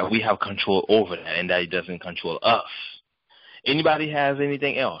that we have control over that and that it doesn't control us. Anybody has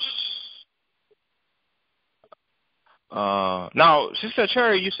anything else? Now, Sister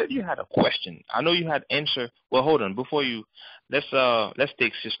Cherry, you said you had a question. I know you had answer. Well, hold on. Before you, let's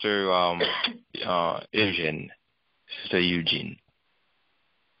take Sister Eugene. Sister Eugene.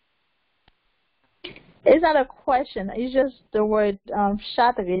 It's not a question. It's just the word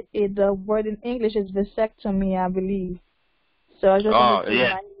shattered. The word in English is vasectomy, I believe. So I just wanted to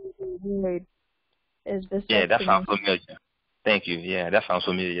remind you the word is vasectomy. Yeah, that sounds familiar. Thank you. Yeah, that sounds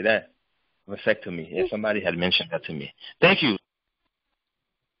familiar. That vasectomy. Yeah, somebody had mentioned that to me. Thank you.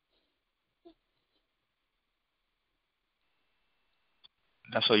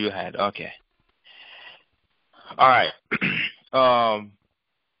 That's all you had. Okay. All right.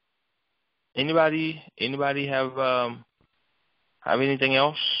 Anybody have anything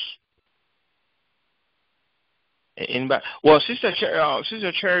else? Anybody? Well, Sister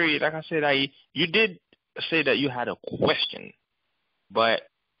Cherry, like I said, you did say that you had a question, but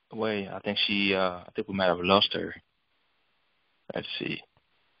wait, I think we might have lost her. Let's see.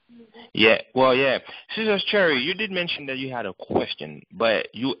 Yeah, well, yeah. Sister Cherry, you did mention that you had a question, but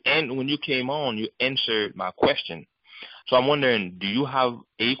when you came on, you answered my question. So I'm wondering, do you have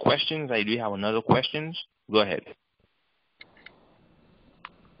a question? Like, do you have another question? Go ahead.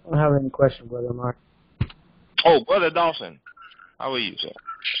 I don't have any question, Brother Mark. Oh, Brother Dawson, how are you, sir?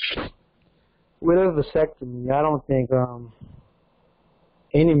 With a vasectomy, I don't think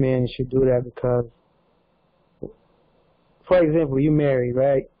any man should do that because, for example, you married,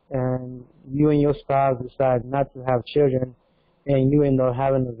 right? And you and your spouse decide not to have children, and you end up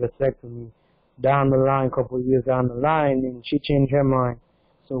having a vasectomy down the line, a couple of years down the line, and she changed her mind.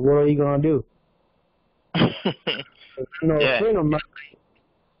 So what are you gonna do? A friend of mine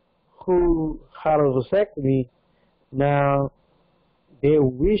who had a vasectomy, now they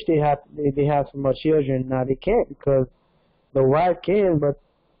wish they have some more children. Now they can't because the wife can, but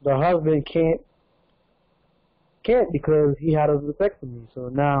the husband can't because he had a vasectomy. So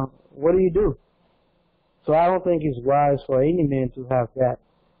now what do you do? So I don't think it's wise for any man to have that.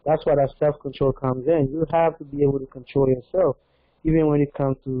 That's why that self-control comes in. You have to be able to control yourself, even when it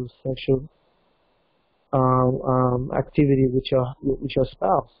comes to sexual activity with your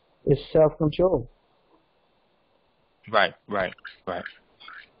spouse. It's self-control. Right.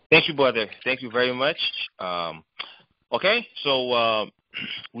 Thank you, brother. Thank you very much. Okay, so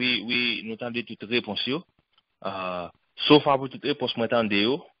nous attendons toutes les réponses. Sauf pour toutes les réponses, moi attendez.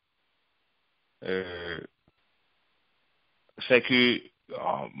 C'est que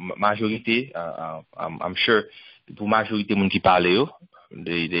majorité, I'm sure, pour majorité moun qui parle,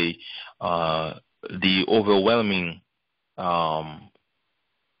 the overwhelming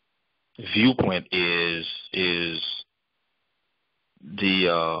viewpoint is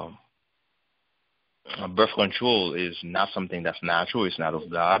the birth control is not something that's natural. It's not of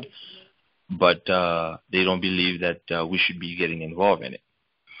God, but they don't believe that we should be getting involved in it.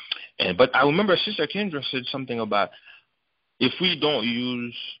 But I remember Sister Kendra said something about if we don't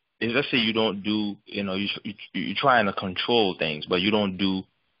use, let's say you don't do, you're trying to control things, but you don't do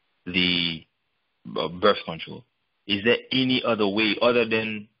the birth control. Is there any other way other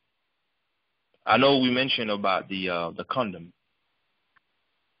than, I know we mentioned about the condom,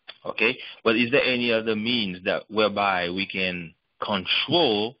 okay, but is there any other means that whereby we can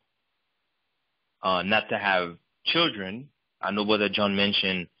control not to have children? I know Brother John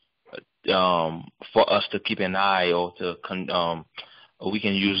mentioned for us to keep an eye or to we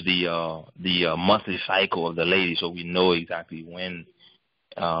can use the monthly cycle of the lady, so we know exactly when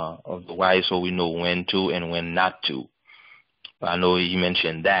of the wife, so we know when to and when not to. But I know he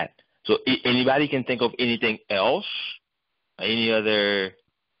mentioned that. So anybody can think of anything else, any other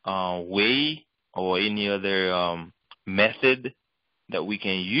way or any other method that we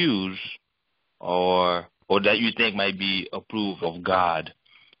can use or that you think might be approved of God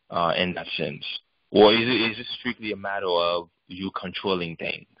in that sense? Or is it strictly a matter of you controlling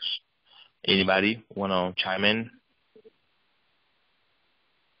things? Anybody want to chime in?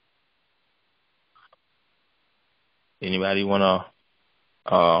 Anybody want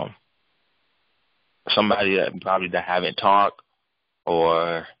to, somebody that haven't talked,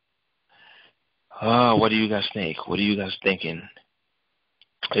 or what do you guys think? What are you guys thinking?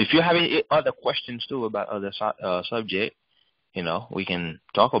 If you have any other questions too about other subject, we can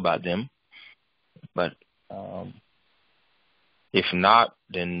talk about them. But if not,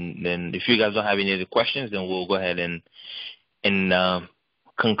 then if you guys don't have any other questions, then we'll go ahead and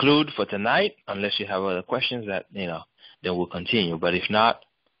conclude for tonight. Unless you have other questions, that then we'll continue. But if not,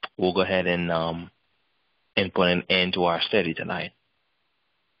 we'll go ahead and put an end to our study tonight.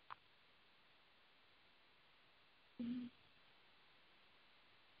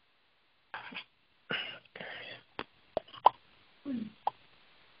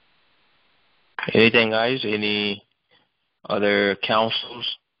 Anything, guys? Any other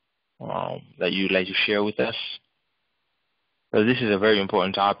counsels that you'd like to share with us? This is a very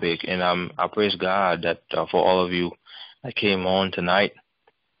important topic, and I praise God that for all of you that came on tonight.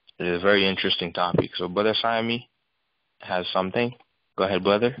 It is a very interesting topic. So, Brother Simon has something. Go ahead,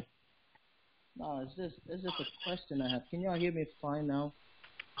 brother. No, it's just a question I have. Can y'all hear me fine now?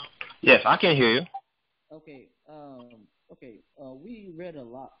 Yes, I can hear you. Okay. We read a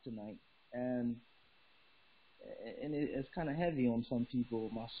lot tonight, and it's kind of heavy on some people,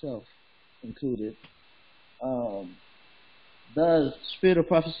 myself included. Does Spirit of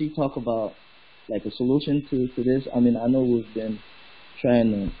Prophecy talk about like a solution to this? I mean, I know we've been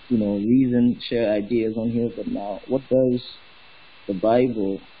trying to, reason, share ideas on here, but now, what does the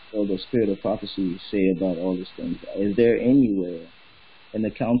Bible or the Spirit of Prophecy say about all these things? Is there anywhere in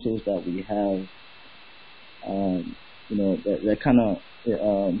the councils that we have, that kind of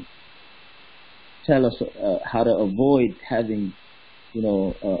tell us how to avoid having,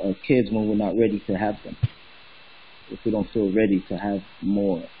 kids when we're not ready to have them, if we don't feel ready to have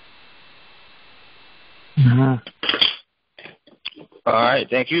more? Mm-hmm. All right,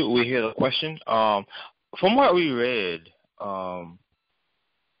 thank you. We hear the question. From what we read,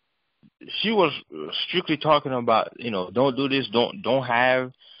 she was strictly talking about, don't do this, don't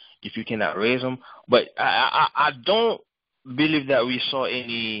have, if you cannot raise them. But I don't believe that we saw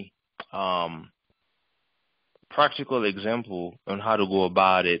any practical example on how to go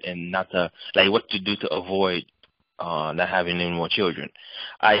about it and not to, like, what to do to avoid not having any more children.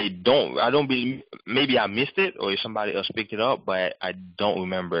 I don't believe, maybe I missed it or if somebody else picked it up, but I don't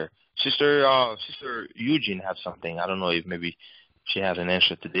remember. Sister Eugene has something. I don't know if maybe she has an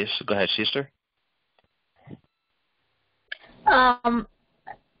answer to this. Go ahead, sister.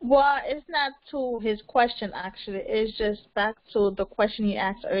 Well, it's not to his question actually. It's just back to the question he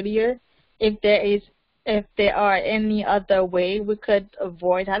asked earlier. If there are any other way we could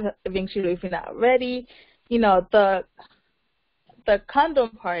avoid having children if we're not ready. The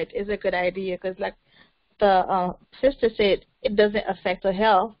condom part is a good idea because, like the sister said, it doesn't affect our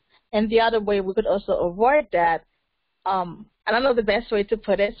health. And the other way we could also avoid that, I don't know the best way to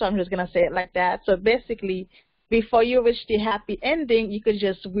put it, so I'm just going to say it like that. So basically, before you reach the happy ending, you could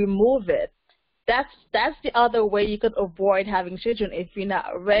just remove it. That's the other way you could avoid having children if you're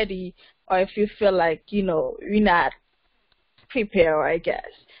not ready or if you feel like, you're not prepared, I guess.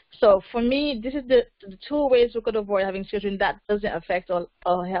 So for me, this is the two ways we could avoid having children that doesn't affect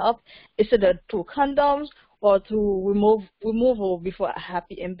our health. It's either through condoms or to removal before a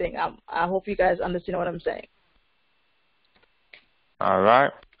happy ending. I hope you guys understand what I'm saying. All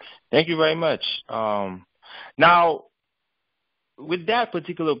right. Thank you very much. Now, with that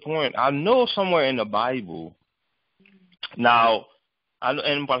particular point, I know somewhere in the Bible, now, and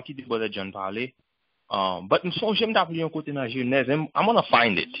I'm quitter Brother John parler, but j'aime d'appeler un côté dans Genèse. I'm going to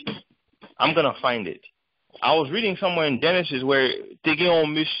find it. I was reading somewhere in Genesis where they get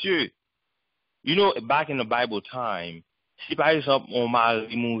on monsieur. Back in the Bible time, si par exemple on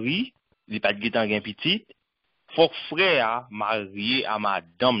mari mouri, il pas de temps gen petit, faut que frère marié à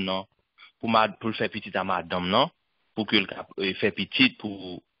madame non pour faire petit à madame non pour qu'il fait petit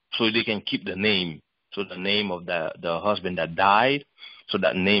so they can keep the name. So the name of the husband that died, so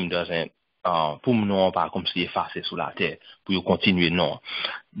that name doesn't pour non pas comme si effacé sous la terre pour continuer non.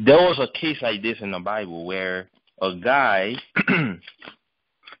 There was a case like this in the Bible where a guy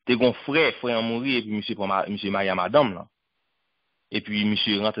t'es gon frère mourir et puis monsieur marié à madame là. Et puis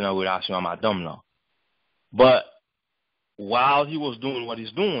monsieur rentre dans relation à madame là. But while he was doing what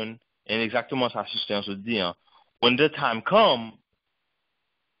he's doing, and exactement sa assistance would dit, when the time come,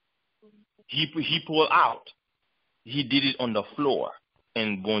 he pulled out. He did it on the floor.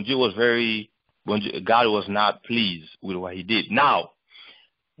 And God was not pleased with what he did. Now,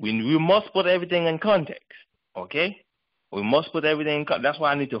 we must put everything in context, okay? We must put everything in context. That's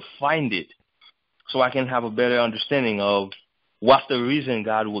why I need to find it so I can have a better understanding of what's the reason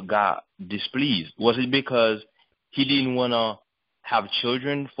God got displeased. Was it because he didn't want to have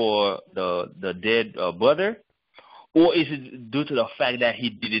children for the dead brother? Or is it due to the fact that he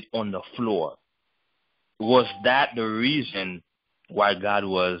did it on the floor? Was that the reason why God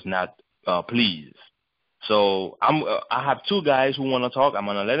was not pleased? So I have two guys who want to talk. I'm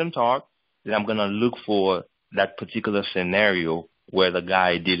going to let them talk. Then I'm going to look for that particular scenario where the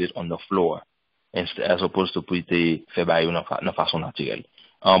guy did it on the floor as opposed to prêter fait bail de façon naturelle.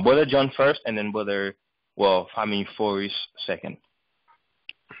 Brother John first, and then family Forrest second.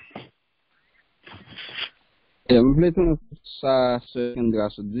 Je voulais tout ça ce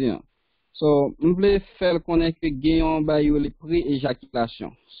grâce à Dieu. So, je voulais faire connaître que gagnons bail les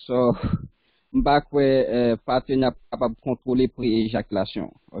pré-éjaculation. So, m'pas que partenaire capable contrôler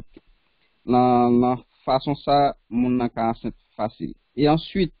pré-éjaculation. OK. Dans façon ça, mon nan ka enceinte facile. Et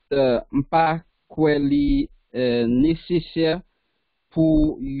ensuite, m'pa quoi li nécessaire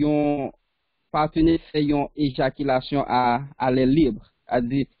pour yon partenaire faire yon éjaculation à l'air libre. À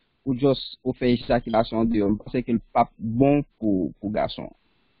dire, ou juste ou faire éjaculation de yon. Parce que le pas bon pour garçon.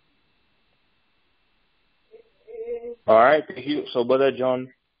 All right, thank you. So Brother John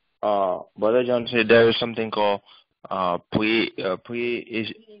said there is something called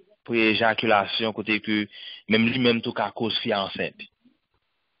pré-éjaculation, côté que même lui-même tout cas cause fille enceinte.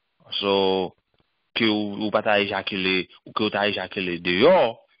 So que ou pas t'a éjaculé ou que t'a éjaculé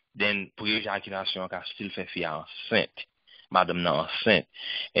dehors, then pré-éjaculation car still fait fille enceinte. Madame nan enceinte.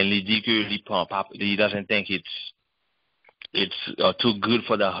 And he dit que he doesn't think it's too good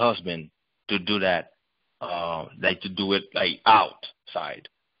for the husband to do that. Like to do it like outside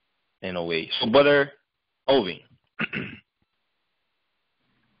in a way. So Brother Owen.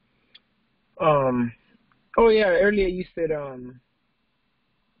 Oh yeah, earlier you said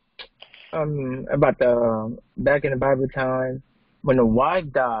about the back in the Bible time when the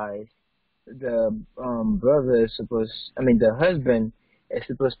wife dies, the brother is the husband is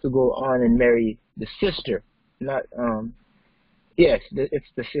supposed to go on and marry the sister, not yes,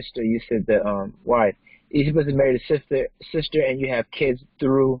 it's the sister. You said the wife. You're supposed to marry the sister, and you have kids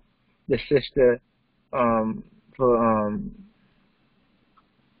through the sister for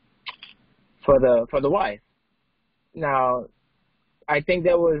the wife. Now, I think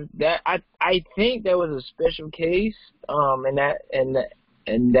that was a special case in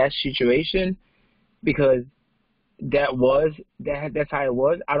that situation, because that's how it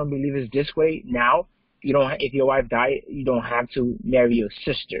was. I don't believe it's this way now. If your wife died, you don't have to marry your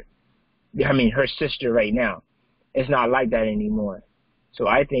sister. Her sister right now. It's not like that anymore. So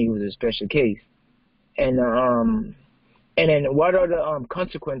I think it was a special case. And then what are the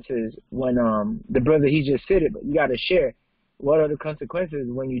consequences when the brother, he just said it, but you got to share. What are the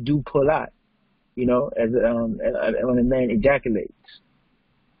consequences when you do pull out? When a man ejaculates.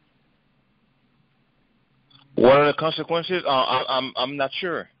 What are the consequences? I'm not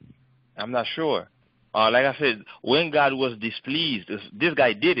sure. Like I said, when God was displeased, this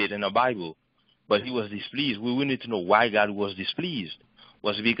guy did it in the Bible, but he was displeased. We need to know why God was displeased.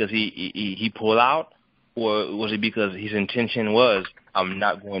 Was it because he pulled out, or was it because his intention was, I'm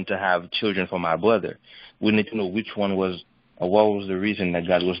not going to have children for my brother? We need to know which one was, or what was the reason that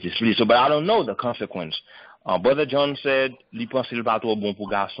God was displeased. So, but I don't know the consequence. Brother John said, li pense il pas trop bon pour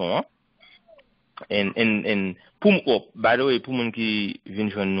garçon. And by the way, pour moun ki vin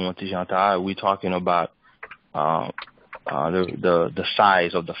join nou antijanta, we talking about the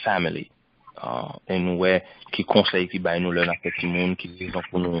size of the family, and where ki conseil ki bay nou le nan petit moun ki vivon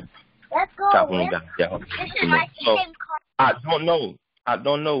pou nou. So I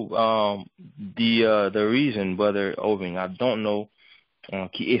don't know the reason, Brother Oving. I don't know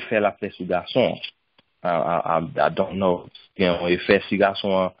ki effet la fait sou garçon. I don't know. Effet si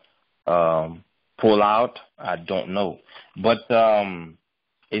garçon pull out, I don't know. But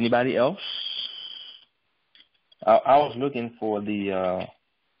anybody else? I was looking for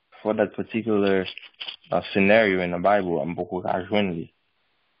for that particular scenario in the Bible.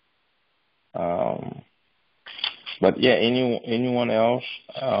 But yeah, anyone else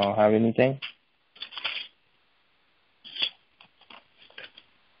have anything?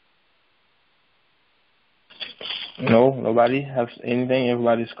 No, nobody has anything.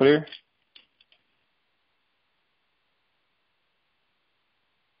 Everybody's clear.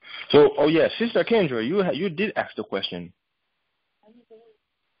 So, Sister Kendra, you did ask the question.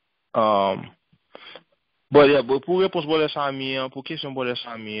 But pour réponse pour question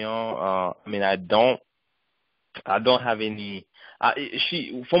I don't have any.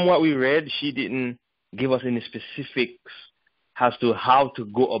 From what we read, she didn't give us any specifics as to how to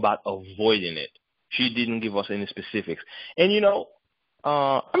go about avoiding it. She didn't give us any specifics. And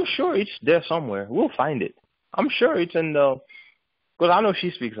I'm sure it's there somewhere. We'll find it. I'm sure it's in the. Because I know she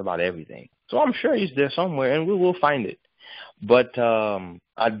speaks about everything. So I'm sure it's there somewhere, and we will find it. But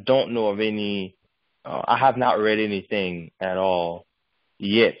I don't know of any, I have not read anything at all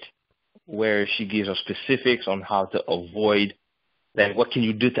yet where she gives us specifics on how to avoid, like what can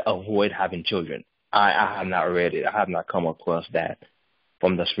you do to avoid having children. I have not read it. I have not come across that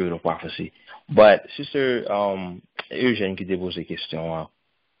from the Spirit of Prophecy. But Sister Eugène qui dépose des questions,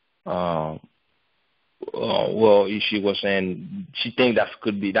 well, she was saying she thinks that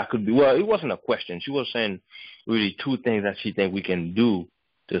could be well, it wasn't a question. She was saying really two things that she thinks we can do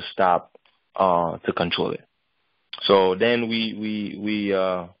to stop to control it. So then we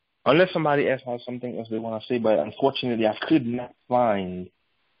unless somebody else has something else they want to say, but unfortunately I could not find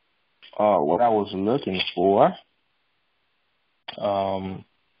what I was looking for.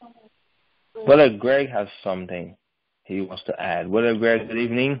 Brother Greg has something he wants to add. Brother Greg, good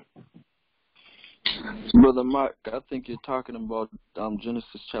evening. Brother Mark, I think you're talking about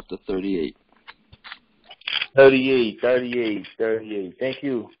Genesis chapter 38. 38. Thank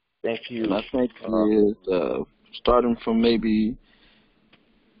you. And I think it's starting from maybe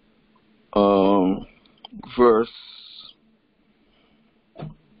verse.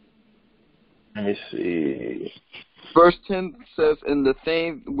 Let me see. Verse 10 says, "And the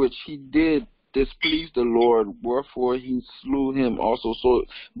thing which he did displeased the Lord, wherefore he slew him also." So,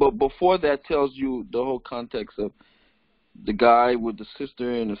 but before that tells you the whole context of the guy with the sister,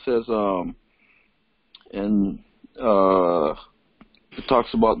 and it says, it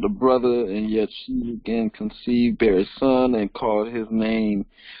talks about the brother, and yet she again conceived, bare a son, and called his name.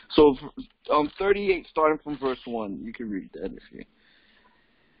 So, 38, starting from verse 1, you can read that if you.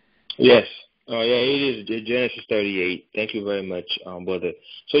 Yes. Yeah, it is Genesis 38. Thank you very much, brother.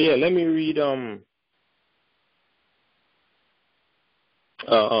 So yeah, let me read.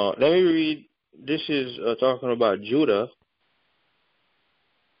 This is talking about Judah.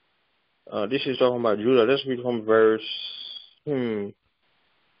 Let's read from verse.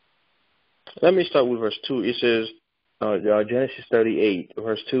 Let me start with verse 2. It says, Genesis 38,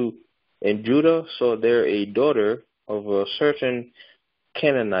 verse 2. And Judah saw there a daughter of a certain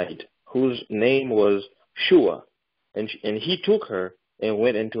Canaanite, whose name was Shua, and he took her and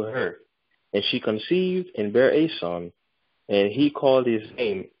went into her, and she conceived and bare a son, and he called his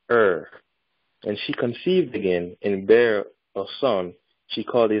name And she conceived again and bare a son. She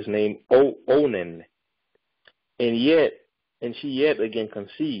called his name Onan. And she yet again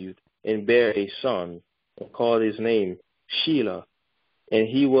conceived and bare a son, and called his name Shelah. And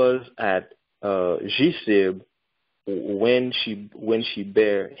he was at Gisib when she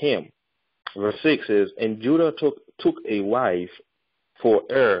bare him. Verse 6 says, and Judah took a wife for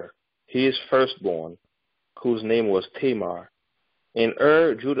his firstborn, whose name was Tamar. And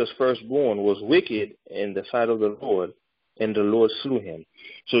Judah's firstborn, was wicked in the sight of the Lord, and the Lord slew him.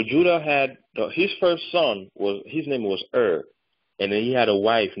 So Judah had his first son, his name was and then he had a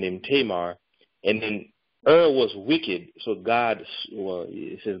wife named Tamar, and then was wicked, so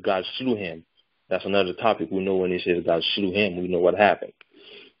it says God slew him. That's another topic. We know when it says God slew him, we know what happened.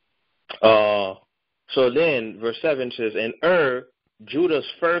 So then, verse 7 says, and Judah's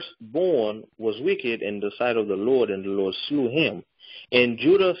firstborn, was wicked in the sight of the Lord, and the Lord slew him. And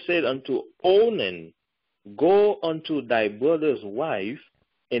Judah said unto Onan, go unto thy brother's wife,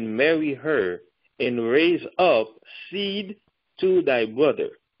 and marry her, and raise up seed to thy brother.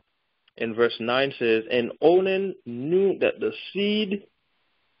 And verse 9 says, and Onan knew that the seed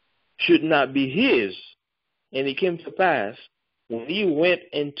should not be his. And it came to pass, when he went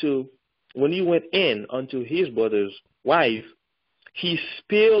in unto his brother's wife, he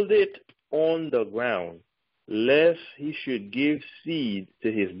spilled it on the ground, lest he should give seed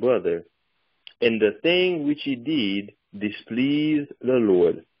to his brother. And the thing which he did displeased the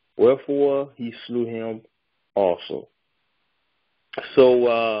Lord, wherefore he slew him also.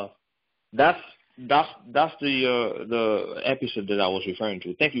 So that's the episode that I was referring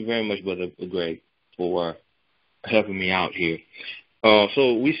to. Thank you very much, Brother Greg, for helping me out here.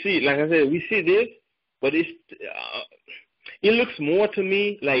 So we see, like I said, we see this, but it looks more to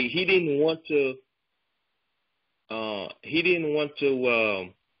me like he didn't want to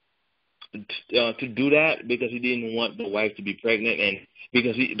do that because he didn't want the wife to be pregnant, and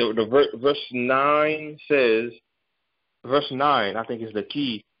because verse 9 says, verse 9 I think is the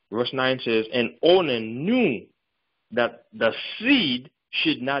key. Verse 9 says, and Onan knew that the seed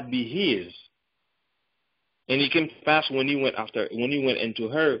should not be his. And it came to pass when he went into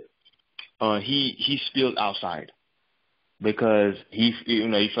her, he spilled outside, because he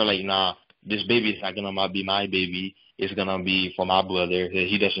felt like, nah, this baby is not gonna be my baby. It's gonna be for my brother.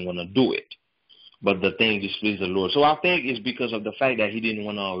 He doesn't want to do it. But the thing displeased the Lord. So I think it's because of the fact that he didn't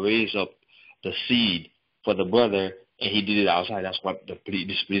want to raise up the seed for the brother, and he did it outside. That's what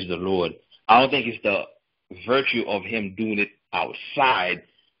displeased the Lord. I don't think it's the virtue of him doing it outside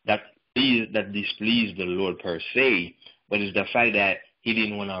that displeased the Lord per se, but it's the fact that he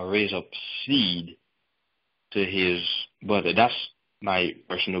didn't want to raise up seed to his brother. That's my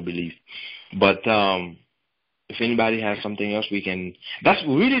personal belief. But if anybody has something else, that's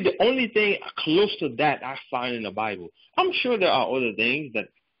really the only thing close to that I find in the Bible. I'm sure there are other things that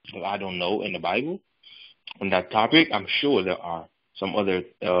I don't know in the Bible on that topic. I'm sure there are some other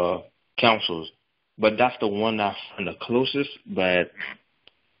counsels, but that's the one I find the closest, but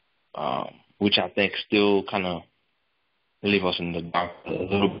which I think still kind of leave us in the dark a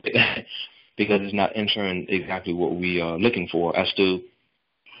little bit because it's not answering exactly what we are looking for as to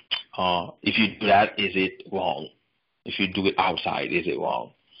if you do that, is it wrong? If you do it outside, is it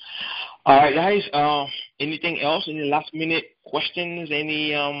wrong? All right, guys. Anything else? Any last minute questions?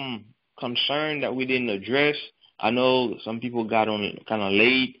 Any concern that we didn't address? I know some people got on it kind of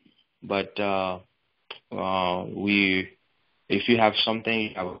late, but if you have something,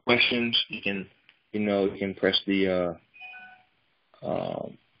 you have questions, you can press the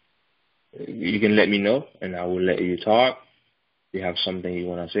you can let me know, and I will let you talk. If you have something you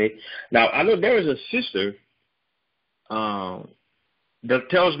want to say. Now, I know there is a sister that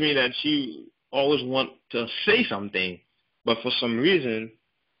tells me that she always wants to say something, but for some reason,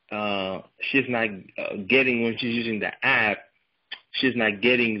 she's not getting, when she's using the app, she's not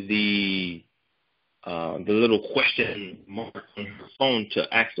getting the little question mark on her phone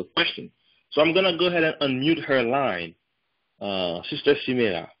to ask the question. So I'm going to go ahead and unmute her line. Sister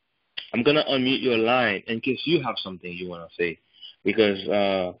Simera, I'm going to unmute your line in case you have something you want to say. Because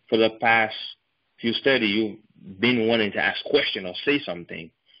for the past few studies, you've been wanting to ask questions or say something,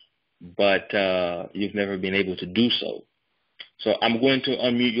 but you've never been able to do so. So I'm going to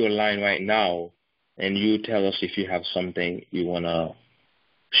unmute your line right now, and you tell us if you have something you want to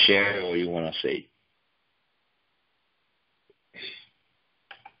share or you want to say.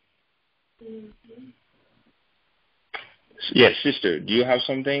 Yes, sister, do you have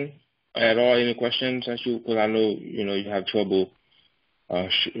something at all? Any questions? Because I know you have trouble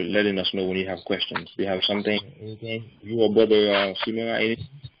letting us know when you have questions. Do you have something? Anything? You or Brother Simera? Anything?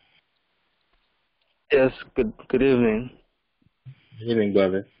 Yes. Good evening. Good evening,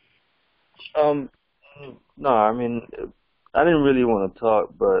 brother. No, I mean, I didn't really want to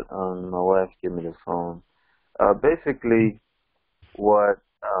talk, but my wife gave me the phone. Basically, what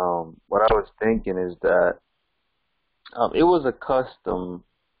I was thinking is that it was a custom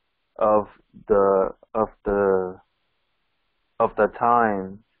of the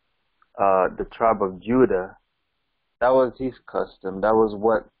time, the tribe of Judah. That was his custom. That was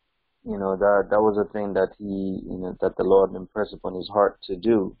what that was a thing that that the Lord impressed upon his heart to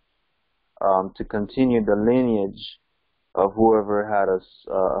do, to continue the lineage of whoever had a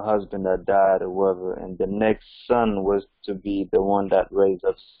husband that died or whoever, and the next son was to be the one that raised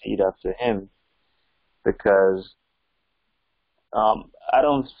up seed after him, because I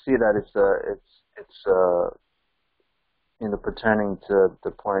don't see that it's pertaining to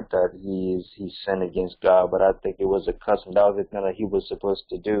the point that he sinned against God, but I think it was a custom. That was the thing that he was supposed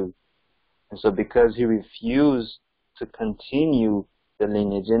to do. And so because he refused to continue the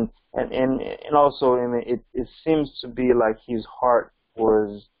lineage, and also, I mean, it seems to be like his heart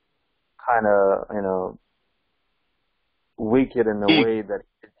was kind of, wicked in a way that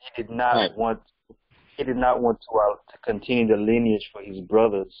he did not want to continue the lineage for his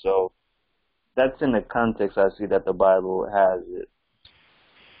brothers. So that's in the context I see that the Bible has it.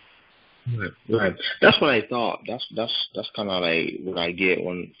 Right. That's what I thought. That's kind of like what I get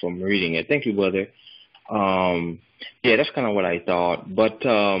from reading it. Thank you, brother. Yeah, that's kind of what I thought. But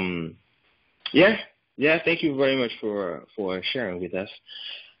yeah. Thank you very much for sharing with us.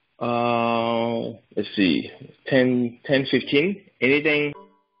 Let's see, 10:15. Anything,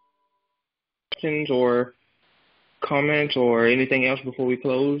 questions or comments or anything else before we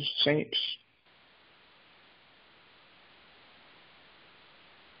close, saints?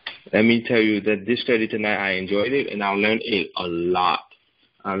 Let me tell you that this study tonight, I enjoyed it, and I learned a lot.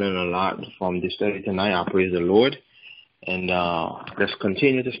 I learned a lot from this study tonight. I praise the Lord. And let's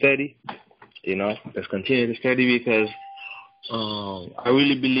continue to study. Let's continue to study because I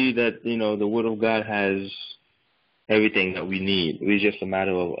really believe that, the Word of God has everything that we need. It's just a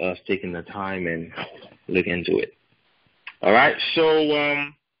matter of us taking the time and looking into it. All right.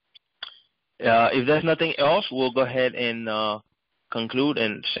 So if there's nothing else, we'll go ahead and conclude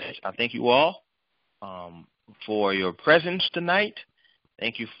and say I thank you all for your presence tonight.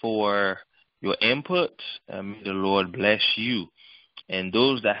 Thank you for your input. May the Lord bless you. And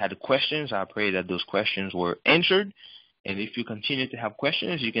those that had questions, I pray that those questions were answered. And if you continue to have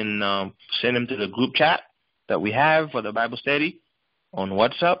questions, you can send them to the group chat that we have for the Bible study on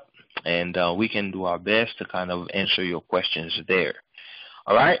WhatsApp, and we can do our best to kind of answer your questions there.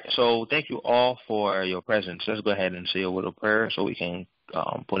 All right, so thank you all for your presence. Let's go ahead and say a little prayer so we can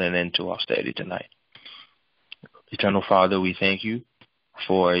put an end to our study tonight. Eternal Father, we thank you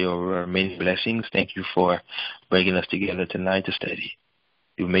for your many blessings. Thank you for bringing us together tonight to study.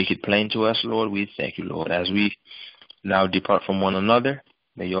 You make it plain to us, Lord. We thank you, Lord. As we now depart from one another,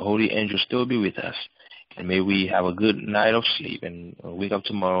 may your holy angels still be with us. And may we have a good night of sleep and wake up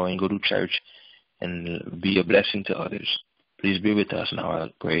tomorrow and go to church and be a blessing to others. Please be with us now,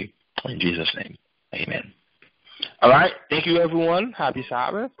 I pray. In Jesus' name, amen. All right. Thank you, everyone. Happy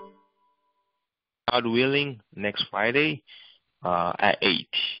Sabbath. God willing, next Friday at 8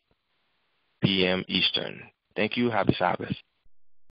 p.m. Eastern. Thank you. Happy Sabbath.